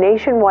carrying out a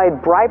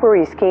nationwide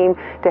bribery scheme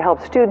to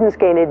help students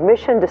gain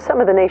admission to some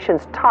of the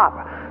nation's top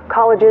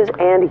colleges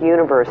and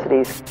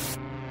universities.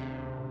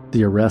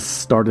 The arrests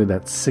started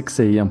at 6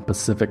 a.m.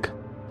 Pacific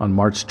on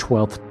March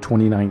 12,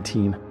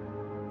 2019.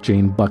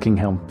 Jane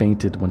Buckingham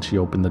fainted when she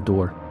opened the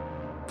door.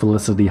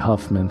 Felicity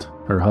Huffman,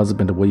 her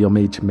husband William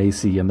H.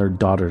 Macy, and their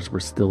daughters were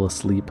still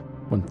asleep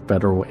when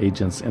federal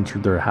agents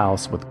entered their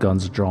house with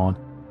guns drawn.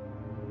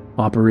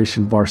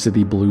 Operation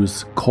Varsity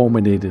Blues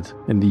culminated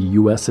in the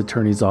U.S.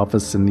 Attorney's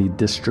Office in the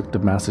District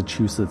of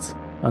Massachusetts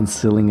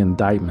unsealing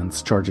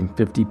indictments charging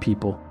 50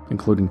 people,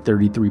 including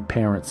 33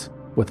 parents,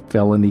 with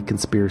felony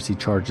conspiracy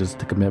charges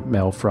to commit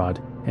mail fraud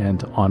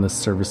and honest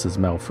services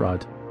mail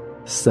fraud.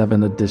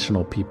 7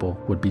 additional people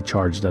would be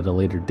charged at a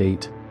later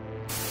date.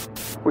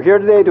 We're here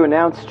today to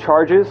announce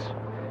charges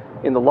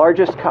in the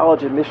largest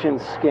college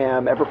admissions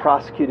scam ever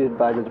prosecuted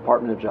by the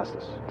Department of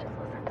Justice.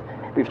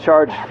 We've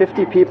charged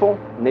 50 people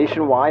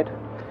nationwide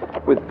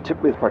with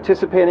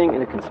participating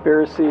in a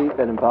conspiracy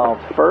that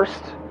involved,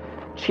 first,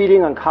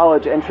 cheating on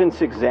college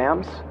entrance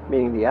exams,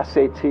 meaning the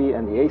SAT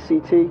and the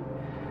ACT,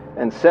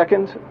 and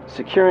second,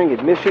 securing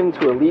admission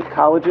to elite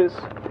colleges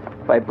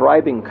by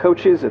bribing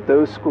coaches at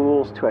those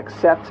schools to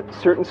accept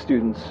certain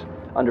students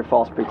under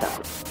false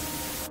pretenses.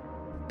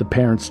 The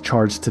parents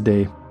charged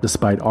today,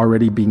 despite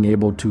already being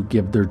able to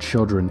give their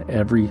children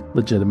every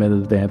legitimate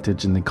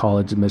advantage in the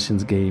college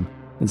admissions game,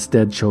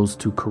 instead chose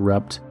to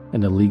corrupt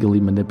and illegally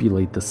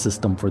manipulate the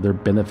system for their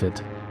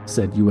benefit,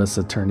 said U.S.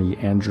 Attorney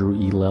Andrew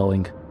E.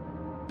 Lelling.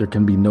 There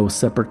can be no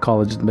separate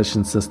college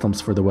admission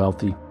systems for the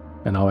wealthy,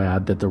 and I'll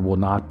add that there will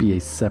not be a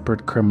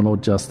separate criminal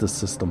justice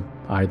system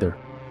either.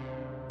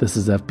 This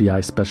is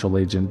FBI Special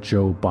Agent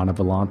Joe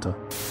Bonavolanta.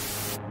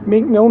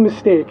 Make no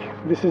mistake,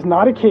 this is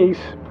not a case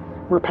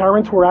where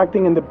parents were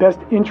acting in the best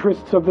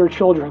interests of their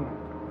children.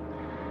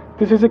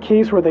 This is a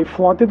case where they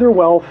flaunted their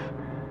wealth,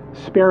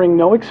 sparing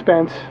no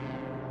expense,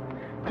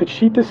 to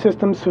cheat the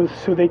system so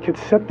they could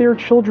set their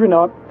children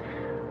up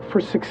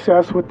for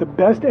success with the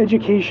best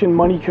education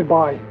money could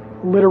buy,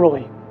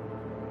 literally.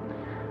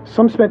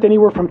 Some spent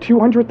anywhere from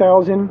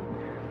 $200,000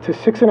 to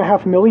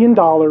 $6.5 million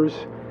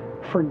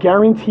for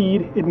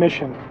guaranteed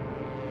admission.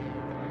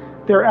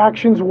 Their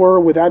actions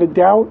were, without a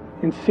doubt,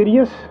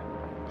 insidious,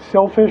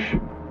 selfish,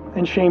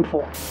 and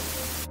shameful.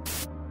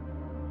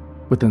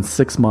 Within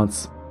 6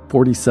 months,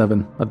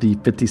 47 of the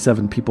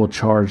 57 people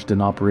charged in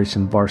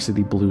Operation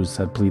Varsity Blues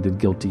had pleaded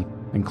guilty,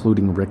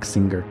 including Rick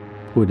Singer,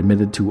 who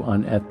admitted to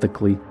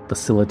unethically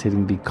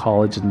facilitating the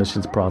college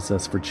admissions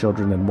process for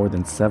children in more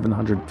than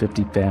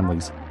 750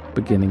 families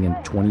beginning in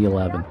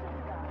 2011.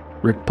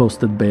 Rick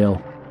posted bail,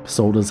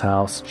 sold his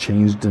house,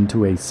 changed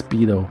into a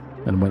Speedo,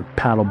 and went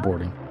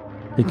paddleboarding.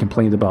 He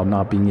complained about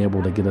not being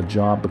able to get a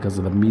job because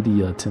of the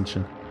media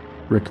attention.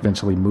 Rick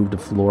eventually moved to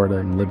Florida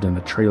and lived in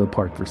a trailer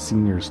park for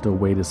seniors to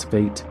await his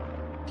fate.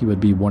 He would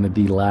be one of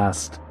the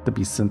last to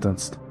be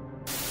sentenced.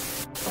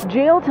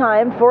 Jail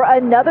time for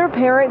another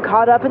parent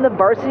caught up in the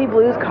Varsity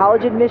Blues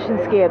college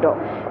admissions scandal.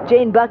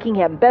 Jane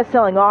Buckingham,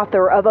 best-selling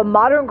author of A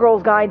Modern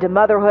Girl's Guide to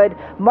Motherhood,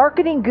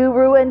 marketing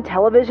guru, and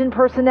television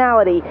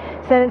personality,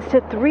 sentenced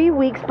to 3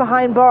 weeks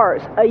behind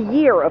bars, a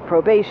year of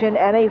probation,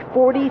 and a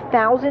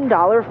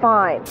 $40,000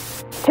 fine.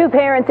 2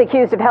 parents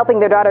accused of helping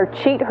their daughter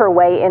cheat her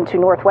way into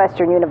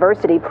Northwestern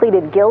University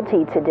pleaded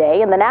guilty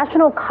today in the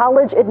national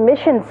college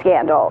admissions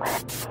scandal.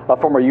 A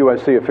former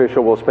USC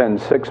official will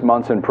spend 6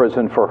 months in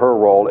prison for her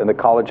role in the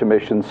college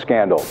admissions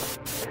scandal.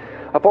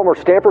 A former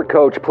Stanford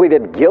coach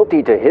pleaded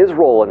guilty to his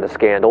role in the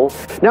scandal.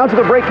 Now to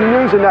the breaking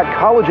news in that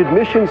college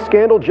admissions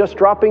scandal just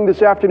dropping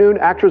this afternoon.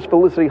 Actress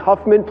Felicity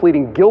Huffman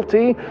pleading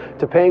guilty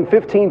to paying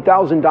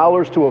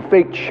 $15,000 to a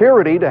fake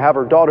charity to have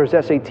her daughter's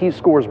SAT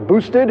scores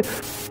boosted.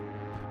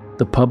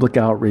 The public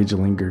outrage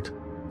lingered.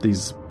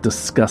 These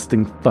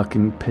disgusting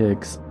fucking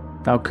pigs.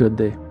 How could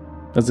they?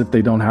 As if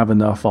they don't have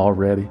enough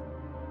already.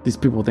 These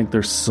people think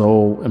they're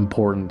so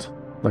important,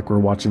 like we're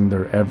watching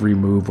their every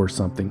move or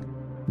something.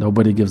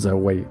 Nobody gives that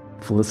weight.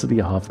 Felicity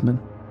Huffman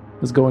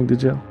is going to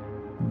jail?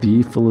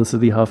 The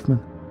Felicity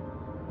Huffman?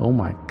 Oh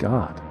my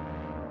God.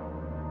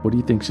 What do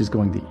you think she's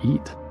going to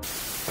eat?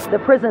 The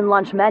prison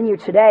lunch menu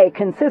today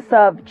consists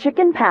of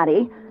chicken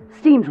patty,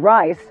 steamed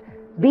rice,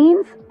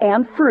 beans,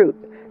 and fruit.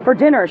 For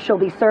dinner, she'll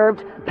be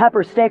served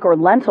pepper steak or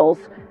lentils,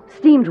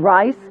 steamed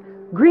rice,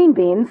 green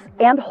beans,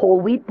 and whole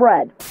wheat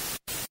bread.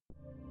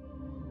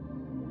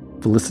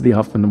 Felicity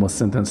Huffman was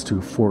sentenced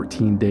to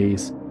 14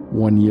 days,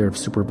 1 year of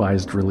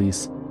supervised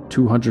release,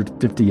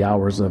 250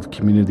 hours of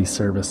community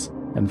service,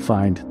 and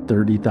fined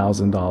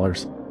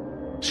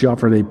 $30,000. She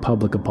offered a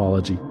public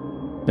apology.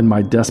 In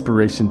my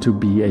desperation to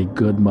be a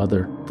good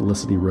mother,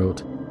 Felicity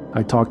wrote,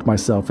 I talked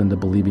myself into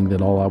believing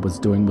that all I was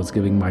doing was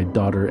giving my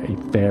daughter a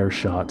fair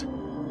shot.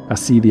 I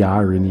see the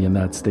irony in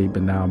that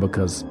statement now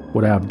because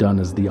what I have done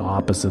is the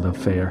opposite of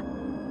fair.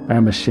 I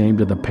am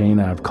ashamed of the pain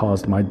I have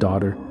caused my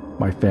daughter,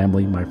 my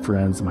family, my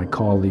friends, my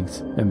colleagues,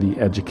 and the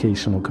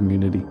educational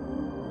community.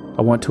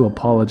 I want to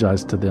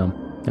apologize to them,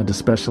 and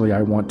especially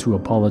I want to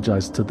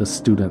apologize to the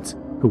students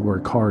who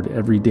work hard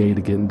every day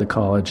to get into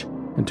college,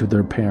 and to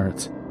their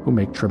parents who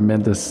make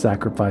tremendous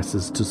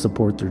sacrifices to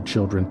support their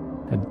children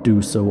and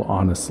do so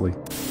honestly.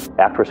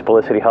 Actress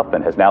Felicity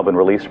Huffman has now been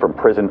released from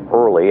prison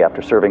early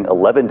after serving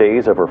 11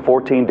 days of her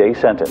 14-day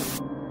sentence.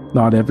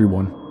 Not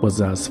everyone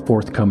was as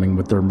forthcoming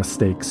with their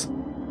mistakes.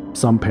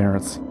 Some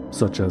parents,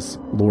 such as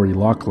Lori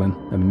Loughlin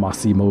and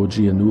Massimo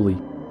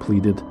Giannulli,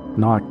 pleaded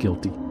not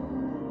guilty.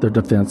 Their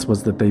defense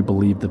was that they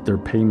believed that their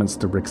payments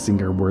to Rick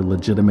Singer were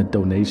legitimate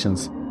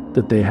donations,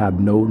 that they had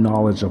no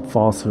knowledge of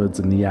falsehoods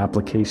in the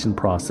application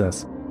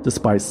process,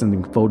 despite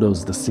sending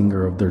photos to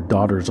Singer of their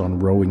daughters on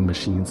rowing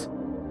machines.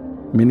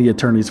 Many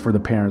attorneys for the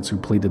parents who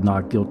pleaded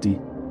not guilty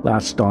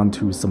latched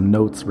onto some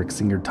notes Rick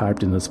Singer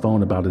typed in his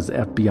phone about his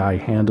FBI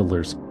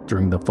handlers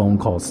during the phone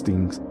call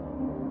stings.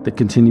 They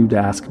continued to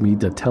ask me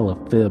to tell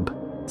a fib,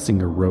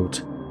 Singer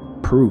wrote.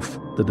 Proof,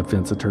 the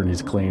defense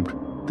attorneys claimed,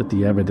 that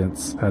the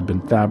evidence had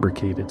been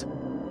fabricated.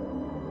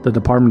 The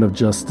Department of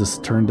Justice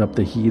turned up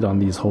the heat on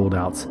these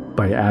holdouts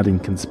by adding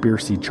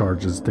conspiracy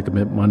charges to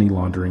commit money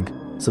laundering,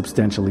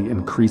 substantially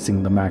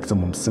increasing the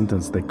maximum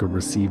sentence they could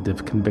receive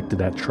if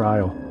convicted at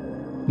trial.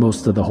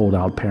 Most of the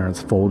holdout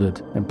parents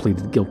folded and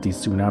pleaded guilty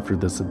soon after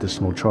this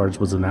additional charge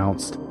was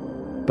announced,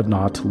 but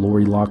not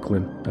Lori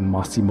Loughlin and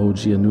Massimo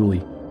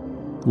Giannulli.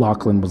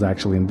 Loughlin was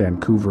actually in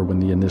Vancouver when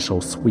the initial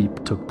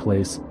sweep took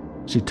place.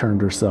 She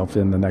turned herself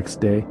in the next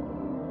day.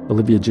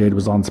 Olivia Jade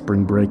was on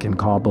spring break in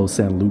Cabo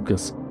San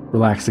Lucas,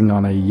 relaxing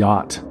on a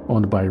yacht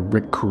owned by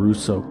Rick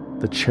Caruso,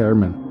 the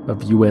chairman of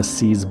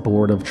USC's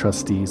Board of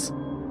Trustees.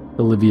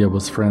 Olivia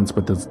was friends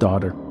with his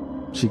daughter.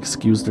 She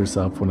excused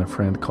herself when a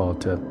friend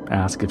called to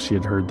ask if she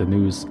had heard the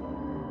news.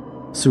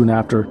 Soon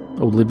after,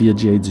 Olivia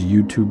Jade's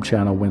YouTube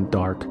channel went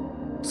dark.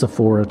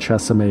 Sephora,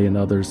 Chesame, and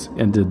others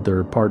ended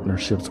their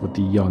partnerships with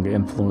the young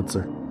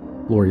influencer.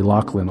 Lori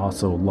Loughlin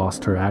also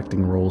lost her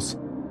acting roles.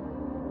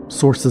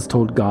 Sources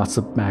told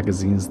gossip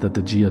magazines that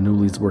the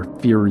Giannullis were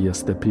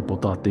furious that people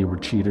thought they were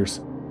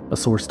cheaters. A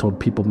source told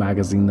People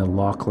magazine that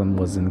Loughlin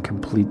was in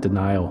complete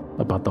denial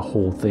about the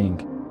whole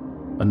thing.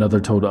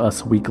 Another told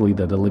Us Weekly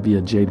that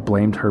Olivia Jade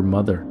blamed her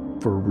mother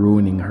for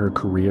ruining her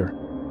career.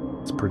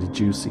 It's pretty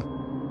juicy.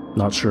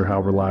 Not sure how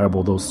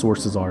reliable those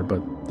sources are,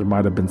 but there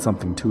might have been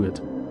something to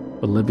it.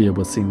 Olivia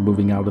was seen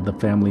moving out of the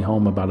family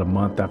home about a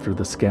month after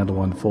the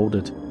scandal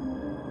unfolded.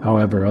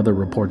 However, other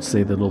reports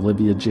say that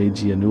Olivia J.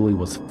 Giannulli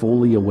was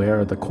fully aware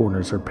of the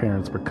corners her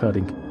parents were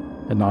cutting.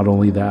 And not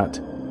only that,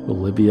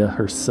 Olivia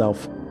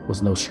herself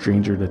was no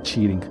stranger to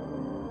cheating.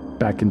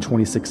 Back in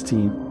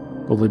 2016,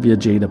 Olivia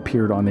Jade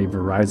appeared on a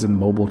Verizon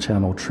mobile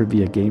channel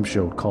trivia game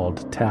show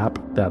called Tap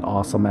That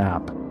Awesome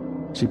App.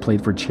 She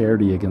played for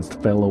charity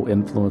against fellow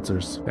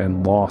influencers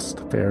and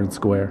lost fair and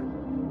square.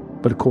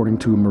 But according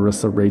to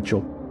Marissa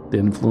Rachel, the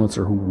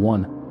influencer who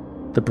won,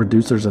 the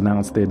producers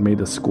announced they had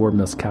made a score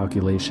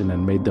miscalculation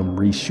and made them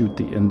reshoot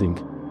the ending.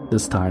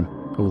 This time,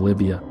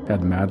 Olivia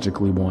had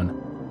magically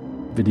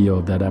won. Video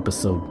of that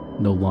episode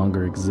no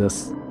longer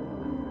exists.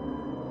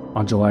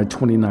 On July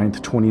 29,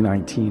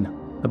 2019,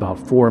 about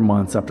 4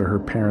 months after her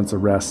parents'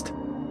 arrest,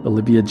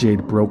 Olivia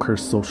Jade broke her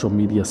social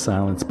media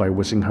silence by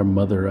wishing her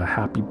mother a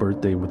happy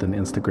birthday with an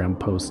Instagram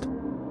post.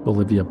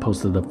 Olivia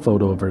posted a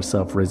photo of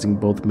herself raising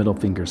both middle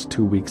fingers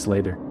 2 weeks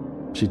later.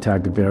 She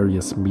tagged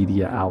various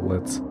media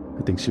outlets.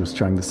 I think she was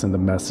trying to send a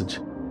message,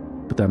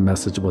 but that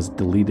message was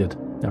deleted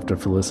after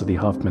Felicity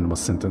Huffman was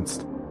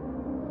sentenced.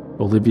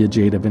 Olivia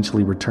Jade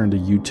eventually returned to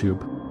YouTube,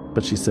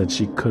 but she said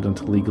she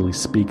couldn't legally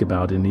speak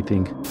about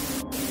anything.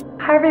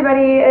 Hi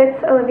everybody,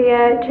 it's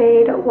Olivia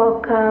Jade.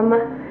 Welcome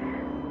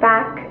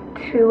back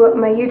to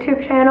my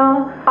YouTube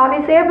channel.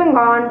 Obviously I've been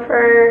gone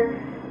for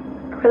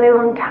a really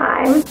long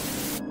time.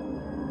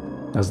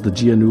 As the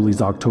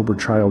Giannulli's October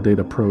trial date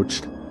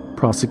approached,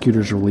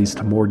 prosecutors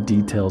released more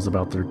details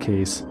about their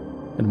case.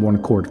 In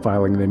one court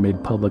filing, they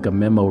made public a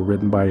memo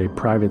written by a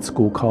private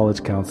school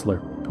college counselor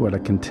who had a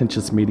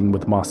contentious meeting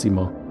with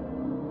Massimo.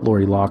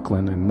 Lori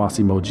Loughlin and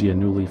Massimo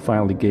Giannulli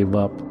finally gave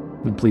up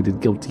and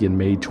pleaded guilty in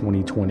May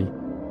 2020,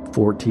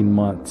 14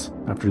 months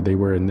after they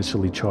were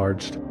initially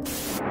charged.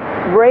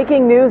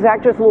 Breaking news,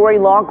 actress Lori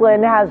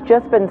Loughlin has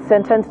just been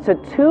sentenced to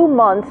 2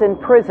 months in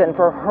prison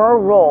for her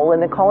role in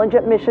the college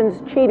admissions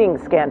cheating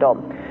scandal.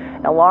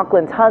 Now,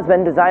 Loughlin's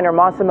husband, designer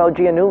Massimo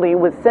Giannulli,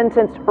 was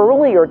sentenced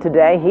earlier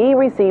today. He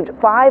received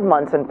 5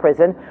 months in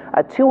prison,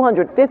 a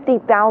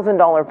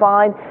 $250,000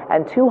 fine,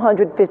 and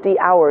 250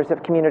 hours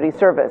of community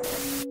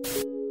service.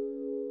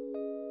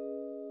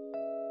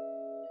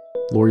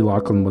 Lori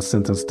Loughlin was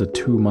sentenced to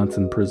 2 months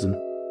in prison.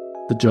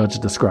 The judge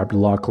described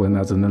Loughlin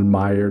as an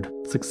admired,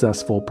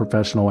 successful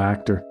professional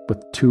actor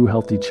with 2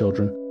 healthy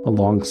children, a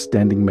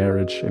long-standing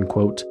marriage, and,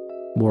 quote,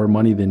 more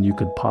money than you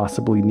could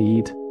possibly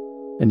need.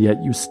 And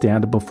yet you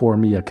stand before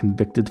me a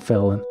convicted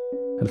felon.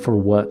 And for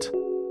what?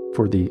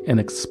 For the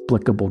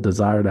inexplicable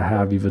desire to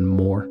have even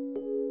more.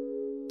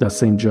 That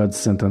same judge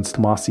sentenced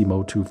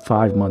Massimo to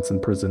 5 months in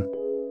prison.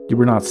 You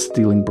were not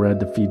stealing bread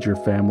to feed your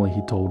family,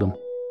 he told him.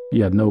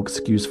 You had no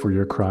excuse for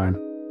your crime,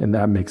 and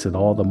that makes it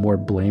all the more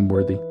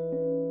blameworthy.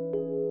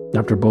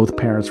 After both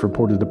parents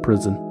reported to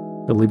prison,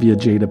 Olivia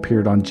Jade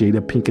appeared on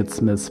Jada Pinkett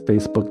Smith's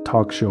Facebook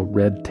talk show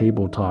Red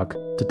Table Talk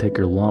to take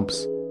her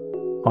lumps.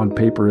 On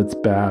paper, it's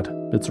bad.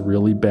 It's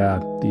really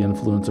bad, the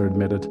influencer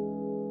admitted.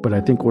 But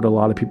I think what a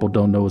lot of people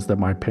don't know is that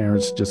my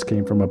parents just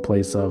came from a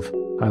place of,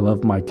 I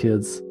love my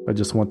kids. I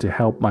just want to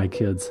help my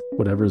kids,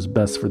 whatever is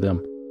best for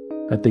them.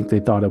 I think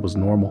they thought it was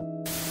normal.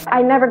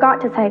 I never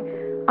got to say,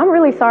 I'm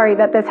really sorry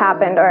that this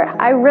happened, or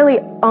I really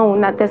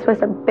own that this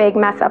was a big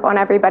mess up on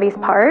everybody's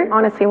part.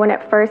 Honestly, when it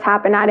first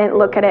happened, I didn't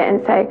look at it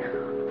and say,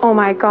 oh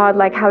my God,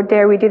 like how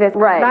dare we do this?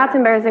 Right. That's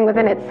embarrassing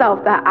within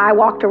itself that I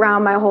walked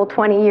around my whole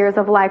 20 years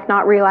of life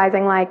not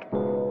realizing like,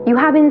 you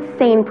have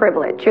insane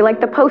privilege. You're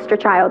like the poster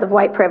child of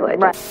white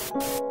privilege. Right.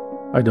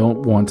 I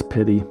don't want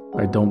pity.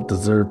 I don't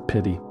deserve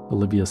pity,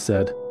 Olivia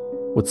said.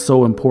 What's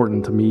so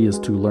important to me is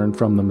to learn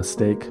from the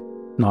mistake,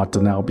 not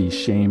to now be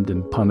shamed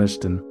and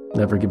punished and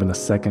never given a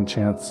second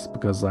chance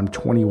because I'm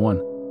 21.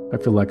 I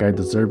feel like I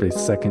deserve a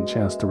second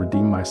chance to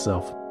redeem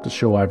myself, to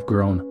show I've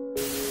grown.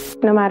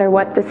 No matter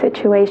what the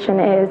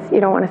situation is, you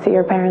don't want to see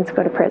your parents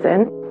go to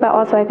prison. But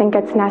also I think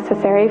it's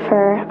necessary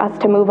for us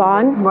to move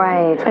on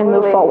and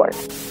move forward.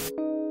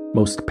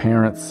 Most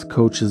parents,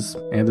 coaches,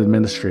 and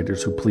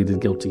administrators who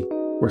pleaded guilty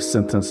were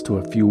sentenced to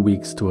a few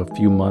weeks to a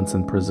few months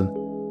in prison.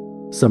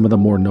 Some of the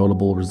more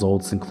notable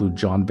results include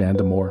John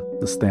Vandemore,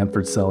 the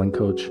Stanford selling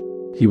coach.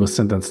 He was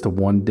sentenced to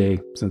 1 day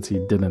since he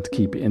didn't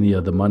keep any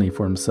of the money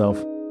for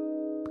himself.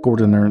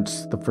 Gordon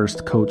Ernst, the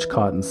first coach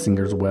caught in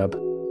Singer's web,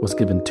 was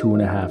given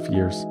 2.5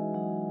 years.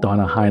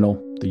 Donna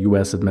Heinel, the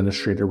U.S.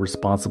 administrator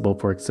responsible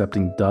for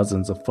accepting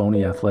dozens of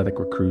phony athletic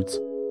recruits,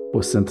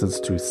 was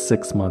sentenced to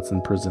 6 months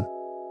in prison.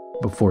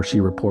 Before she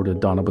reported,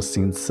 Donna was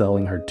seen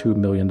selling her $2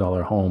 million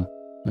home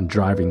and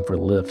driving for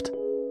Lyft.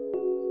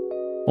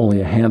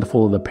 Only a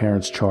handful of the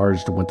parents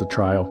charged went to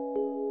trial.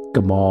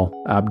 Gamal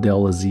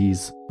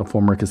Abdelaziz, a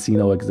former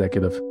casino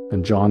executive,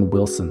 and John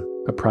Wilson,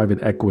 a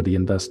private equity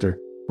investor,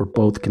 were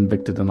both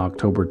convicted in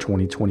October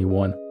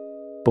 2021.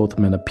 Both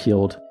men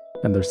appealed,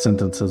 and their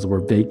sentences were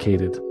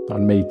vacated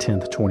on May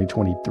 10,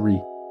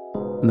 2023.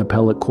 An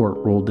appellate court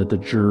ruled that the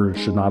jurors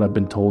should not have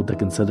been told to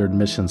consider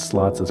admission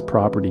slots as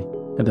property,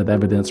 and that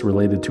evidence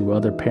related to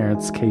other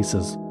parents'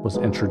 cases was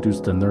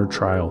introduced in their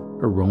trial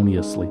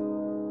erroneously.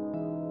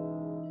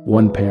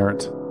 One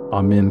parent,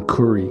 Amin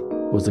Khoury,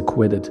 was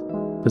acquitted.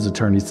 His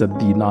attorney said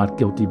the not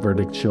guilty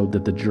verdict showed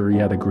that the jury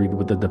had agreed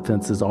with the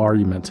defense's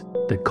argument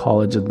that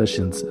college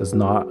admissions is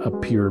not a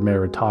pure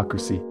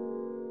meritocracy.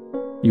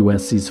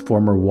 USC's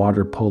former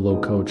water polo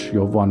coach,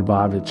 Jovan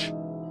Vavic,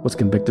 was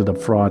convicted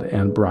of fraud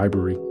and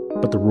bribery,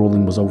 but the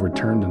ruling was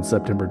overturned in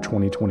September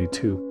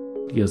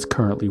 2022. He is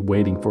currently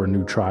waiting for a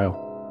new trial.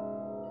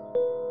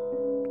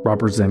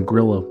 Robert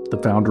Zangrillo,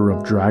 the founder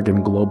of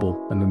Dragon Global,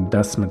 an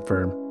investment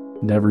firm,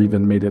 never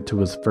even made it to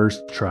his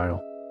first trial.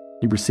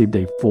 He received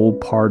a full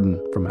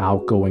pardon from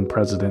outgoing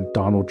President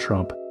Donald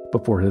Trump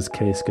before his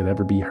case could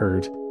ever be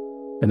heard.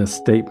 In a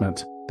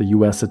statement, the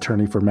U.S.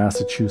 Attorney for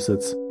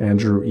Massachusetts,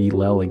 Andrew E.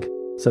 Lelling,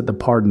 said the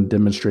pardon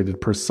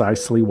demonstrated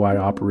precisely why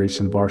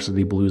Operation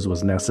Varsity Blues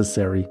was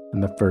necessary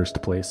in the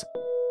first place.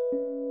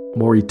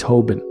 Maury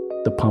Tobin,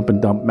 the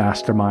pump-and-dump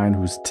mastermind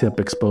whose tip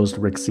exposed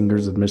Rick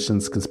Singer's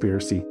admissions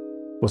conspiracy,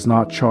 was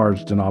not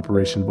charged in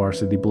Operation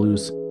Varsity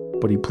Blues,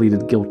 but he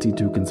pleaded guilty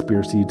to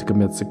conspiracy to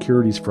commit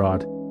securities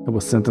fraud and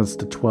was sentenced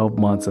to 12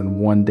 months and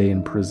 1 day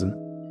in prison.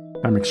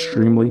 I'm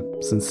extremely,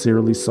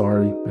 sincerely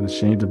sorry and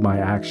ashamed of my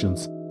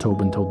actions,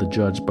 Tobin told the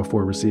judge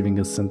before receiving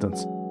his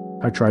sentence.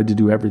 I tried to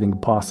do everything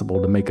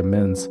possible to make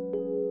amends.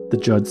 The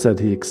judge said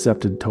he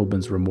accepted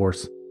Tobin's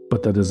remorse,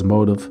 but that his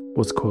motive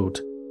was, quote,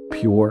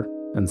 pure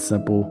and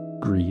simple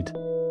greed.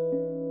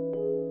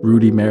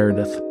 Rudy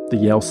Meredith, the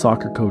Yale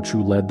soccer coach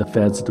who led the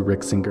feds to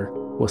Rick Singer,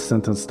 was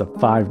sentenced to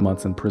 5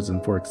 months in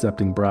prison for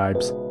accepting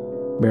bribes.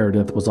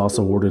 Meredith was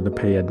also ordered to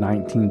pay a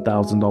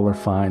 $19,000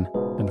 fine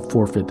and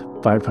forfeit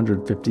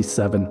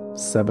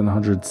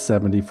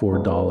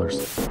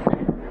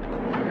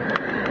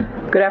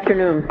 $557,774. Good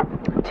afternoon.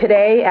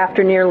 Today,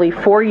 after nearly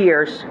 4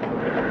 years,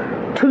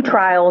 2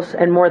 trials,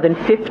 and more than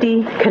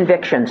 50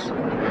 convictions,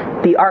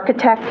 the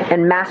architect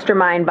and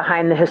mastermind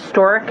behind the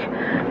historic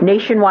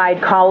nationwide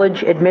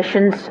college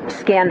admissions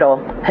scandal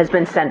has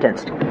been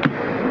sentenced.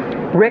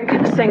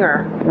 Rick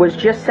Singer was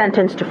just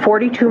sentenced to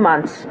 42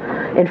 months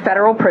in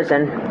federal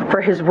prison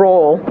for his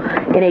role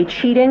in a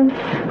cheating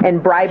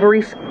and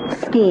bribery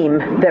scheme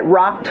that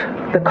rocked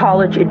the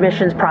college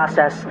admissions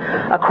process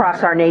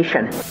across our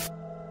nation.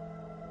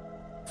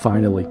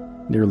 Finally,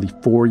 nearly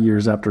 4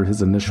 years after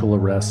his initial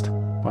arrest,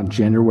 on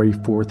January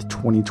 4th,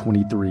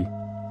 2023,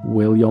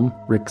 William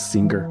Rick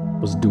Singer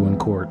was due in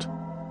court.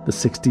 The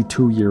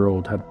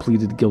 62-year-old had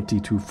pleaded guilty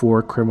to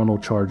 4 criminal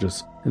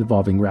charges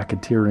involving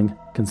racketeering,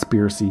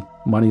 conspiracy,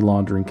 money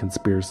laundering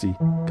conspiracy,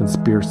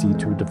 conspiracy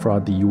to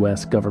defraud the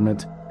U.S.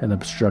 government, and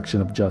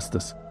obstruction of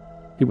justice.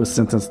 He was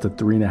sentenced to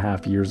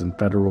 3.5 years in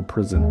federal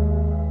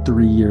prison,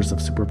 3 years of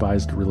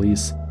supervised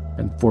release,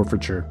 and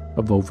forfeiture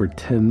of over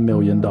 $10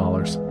 million.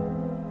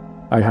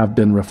 I have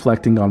been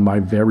reflecting on my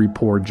very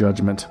poor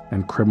judgment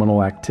and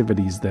criminal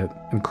activities that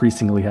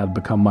increasingly had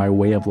become my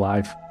way of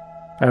life.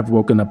 I have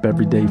woken up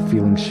every day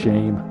feeling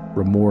shame,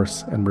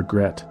 remorse, and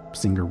regret,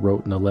 Singer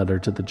wrote in a letter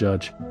to the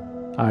judge.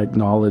 I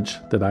acknowledge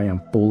that I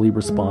am fully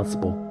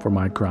responsible for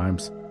my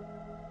crimes.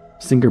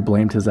 Singer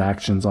blamed his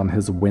actions on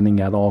his winning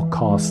at all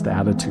cost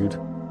attitude.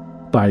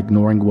 By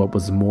ignoring what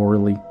was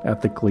morally,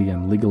 ethically,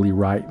 and legally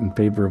right in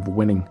favor of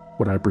winning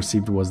what I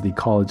perceived was the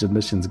college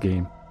admissions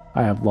game,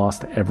 I have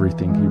lost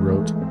everything, he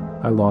wrote.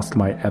 I lost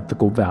my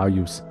ethical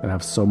values and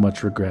have so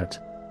much regret.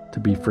 To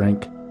be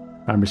frank,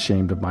 I'm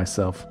ashamed of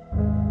myself.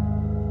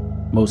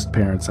 Most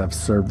parents have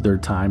served their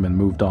time and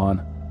moved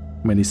on.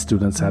 Many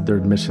students had their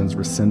admissions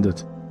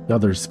rescinded.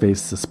 Others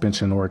faced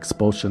suspension or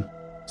expulsion.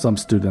 Some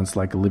students,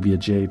 like Olivia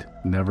Jade,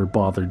 never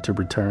bothered to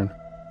return.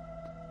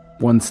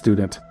 One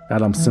student,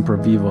 Adam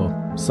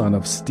Sempervivo, son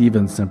of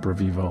Steven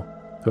Sempervivo,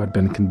 who had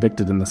been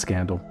convicted in the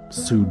scandal,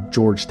 sued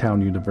Georgetown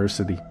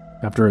University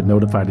after it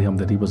notified him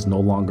that he was no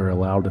longer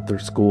allowed at their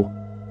school.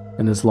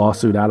 In his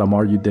lawsuit, Adam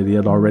argued that he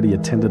had already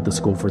attended the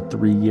school for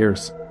 3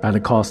 years at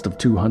a cost of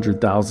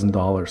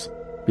 $200,000.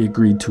 He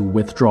agreed to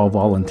withdraw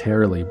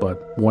voluntarily,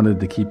 but wanted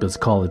to keep his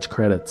college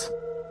credits.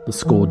 The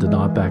school did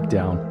not back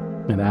down,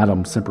 and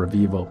Adam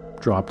Sempervivo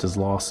dropped his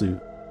lawsuit.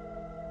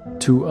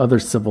 2 other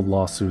civil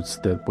lawsuits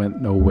that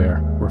went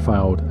nowhere were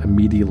filed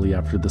immediately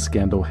after the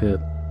scandal hit.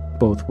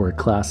 Both were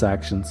class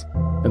actions,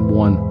 and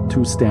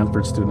 2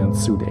 Stanford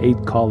students sued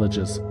 8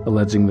 colleges,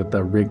 alleging that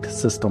the rigged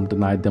system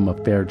denied them a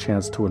fair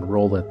chance to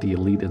enroll at the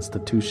elite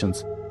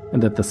institutions,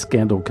 and that the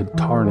scandal could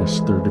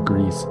tarnish their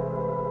degrees.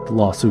 The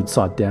lawsuit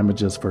sought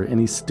damages for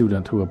any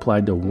student who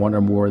applied to one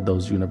or more of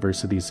those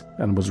universities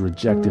and was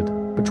rejected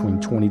between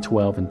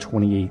 2012 and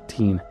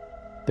 2018.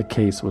 The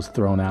case was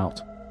thrown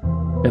out.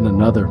 In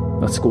another,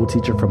 a school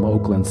teacher from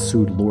Oakland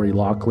sued Lori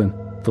Loughlin,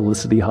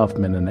 Felicity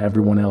Huffman, and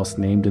everyone else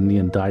named in the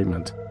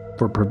indictment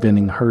for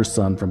preventing her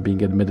son from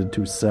being admitted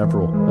to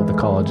several of the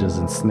colleges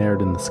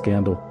ensnared in the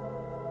scandal.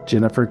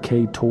 Jennifer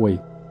K. Toy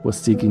was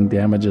seeking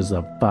damages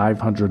of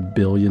 $500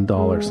 billion.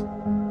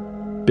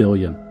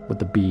 Billion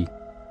with a B.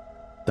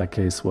 That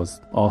case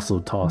was also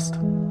tossed.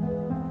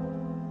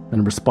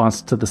 In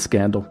response to the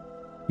scandal,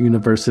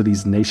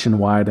 universities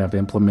nationwide have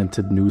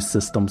implemented new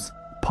systems,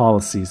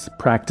 policies,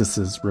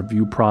 practices,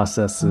 review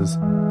processes,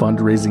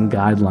 fundraising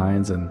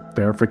guidelines, and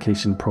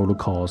verification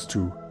protocols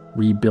to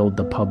rebuild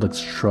the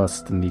public's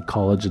trust in the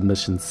college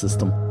admissions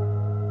system.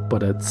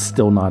 But it's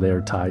still not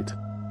airtight.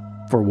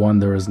 For one,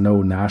 there is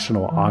no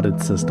national audit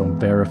system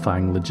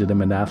verifying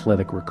legitimate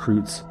athletic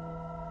recruits,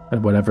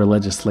 and whatever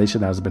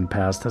legislation has been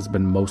passed has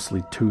been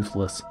mostly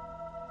toothless.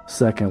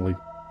 Secondly,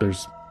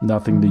 there's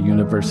nothing the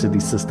university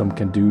system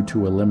can do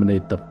to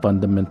eliminate the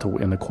fundamental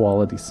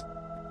inequalities.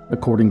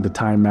 According to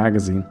Time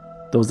magazine,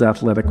 those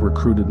athletic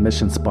recruit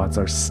admission spots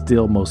are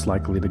still most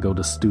likely to go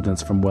to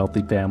students from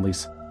wealthy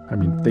families. I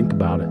mean, think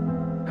about it.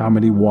 How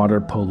many water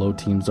polo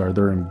teams are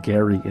there in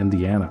Gary,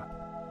 Indiana?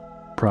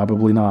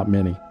 Probably not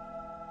many.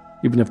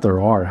 Even if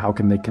there are, how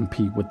can they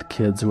compete with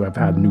kids who have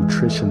had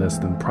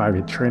nutritionists and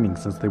private training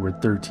since they were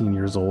 13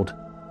 years old?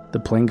 The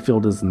playing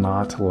field is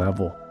not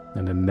level,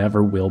 and it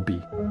never will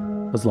be.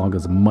 As long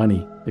as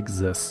money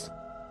exists,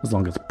 as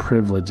long as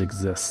privilege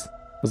exists,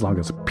 as long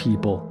as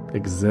people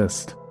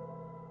exist,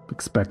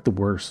 expect the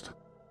worst.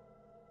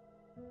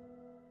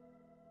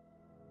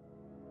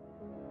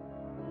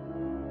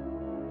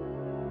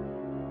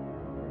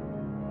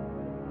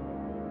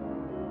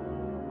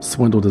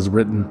 Swindled is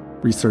written,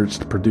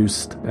 researched,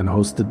 produced, and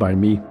hosted by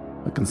me,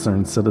 a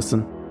concerned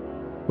citizen,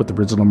 with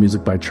original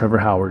music by Trevor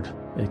Howard,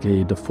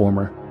 aka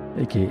Deformer,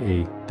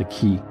 aka The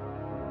Key.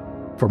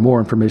 For more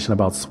information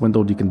about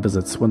Swindled, you can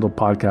visit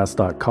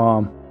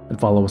swindledpodcast.com and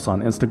follow us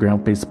on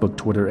Instagram, Facebook,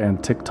 Twitter,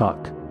 and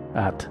TikTok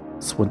at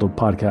Swindled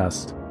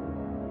Podcast.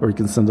 Or you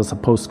can send us a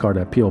postcard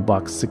at P.O.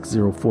 Box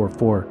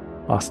 6044,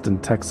 Austin,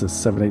 Texas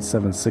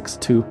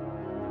 78762.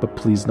 But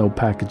please, no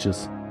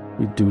packages.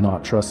 We do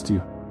not trust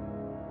you.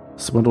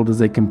 Swindled is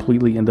a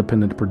completely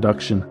independent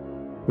production,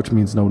 which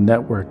means no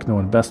network, no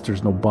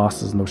investors, no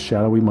bosses, no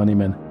shadowy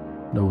moneymen,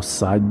 no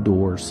side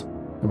doors.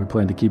 And we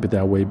plan to keep it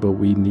that way, but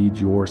we need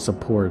your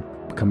support.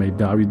 Become a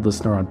valued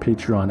listener on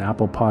Patreon,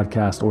 Apple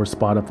Podcast, or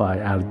Spotify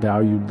at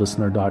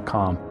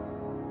valuedlistener.com.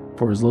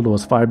 For as little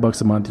as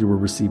 $5 a month, you will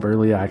receive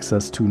early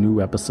access to new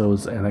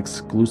episodes and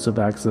exclusive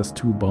access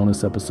to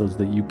bonus episodes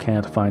that you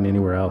can't find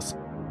anywhere else.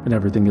 And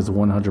everything is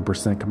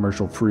 100%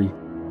 commercial free.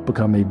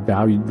 Become a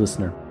valued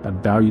listener at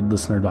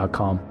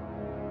valuedlistener.com.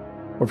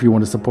 Or if you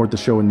want to support the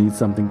show and need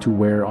something to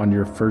wear on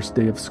your first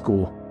day of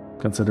school,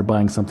 consider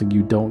buying something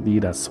you don't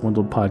need at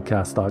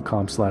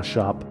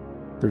swindledpodcast.com/shop.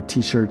 There are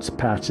t-shirts,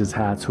 patches,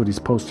 hats,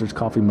 hoodies, posters,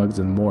 coffee mugs,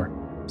 and more.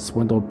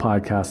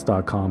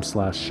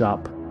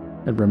 swindledpodcast.com/shop.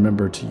 And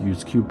remember to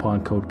use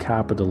coupon code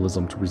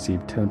CAPITALISM to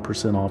receive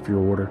 10% off your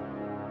order.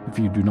 If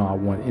you do not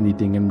want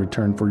anything in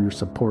return for your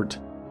support,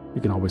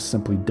 you can always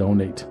simply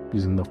donate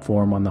using the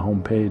form on the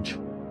homepage.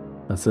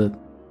 That's it.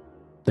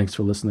 Thanks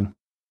for listening.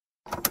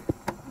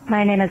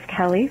 My name is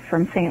Kelly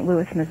from St.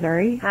 Louis,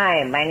 Missouri.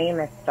 Hi, my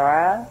name is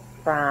Sora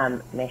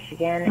from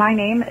Michigan. My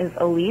name is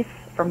Elise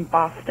from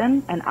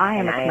Boston, and I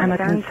am a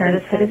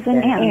concerned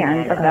citizen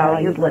and a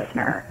valued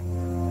listener.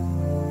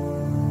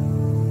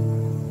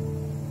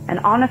 And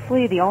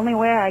honestly, the only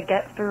way I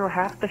get through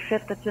half the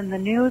shit that's in the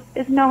news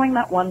is knowing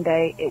that one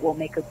day it will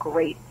make a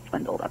great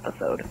Swindled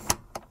episode.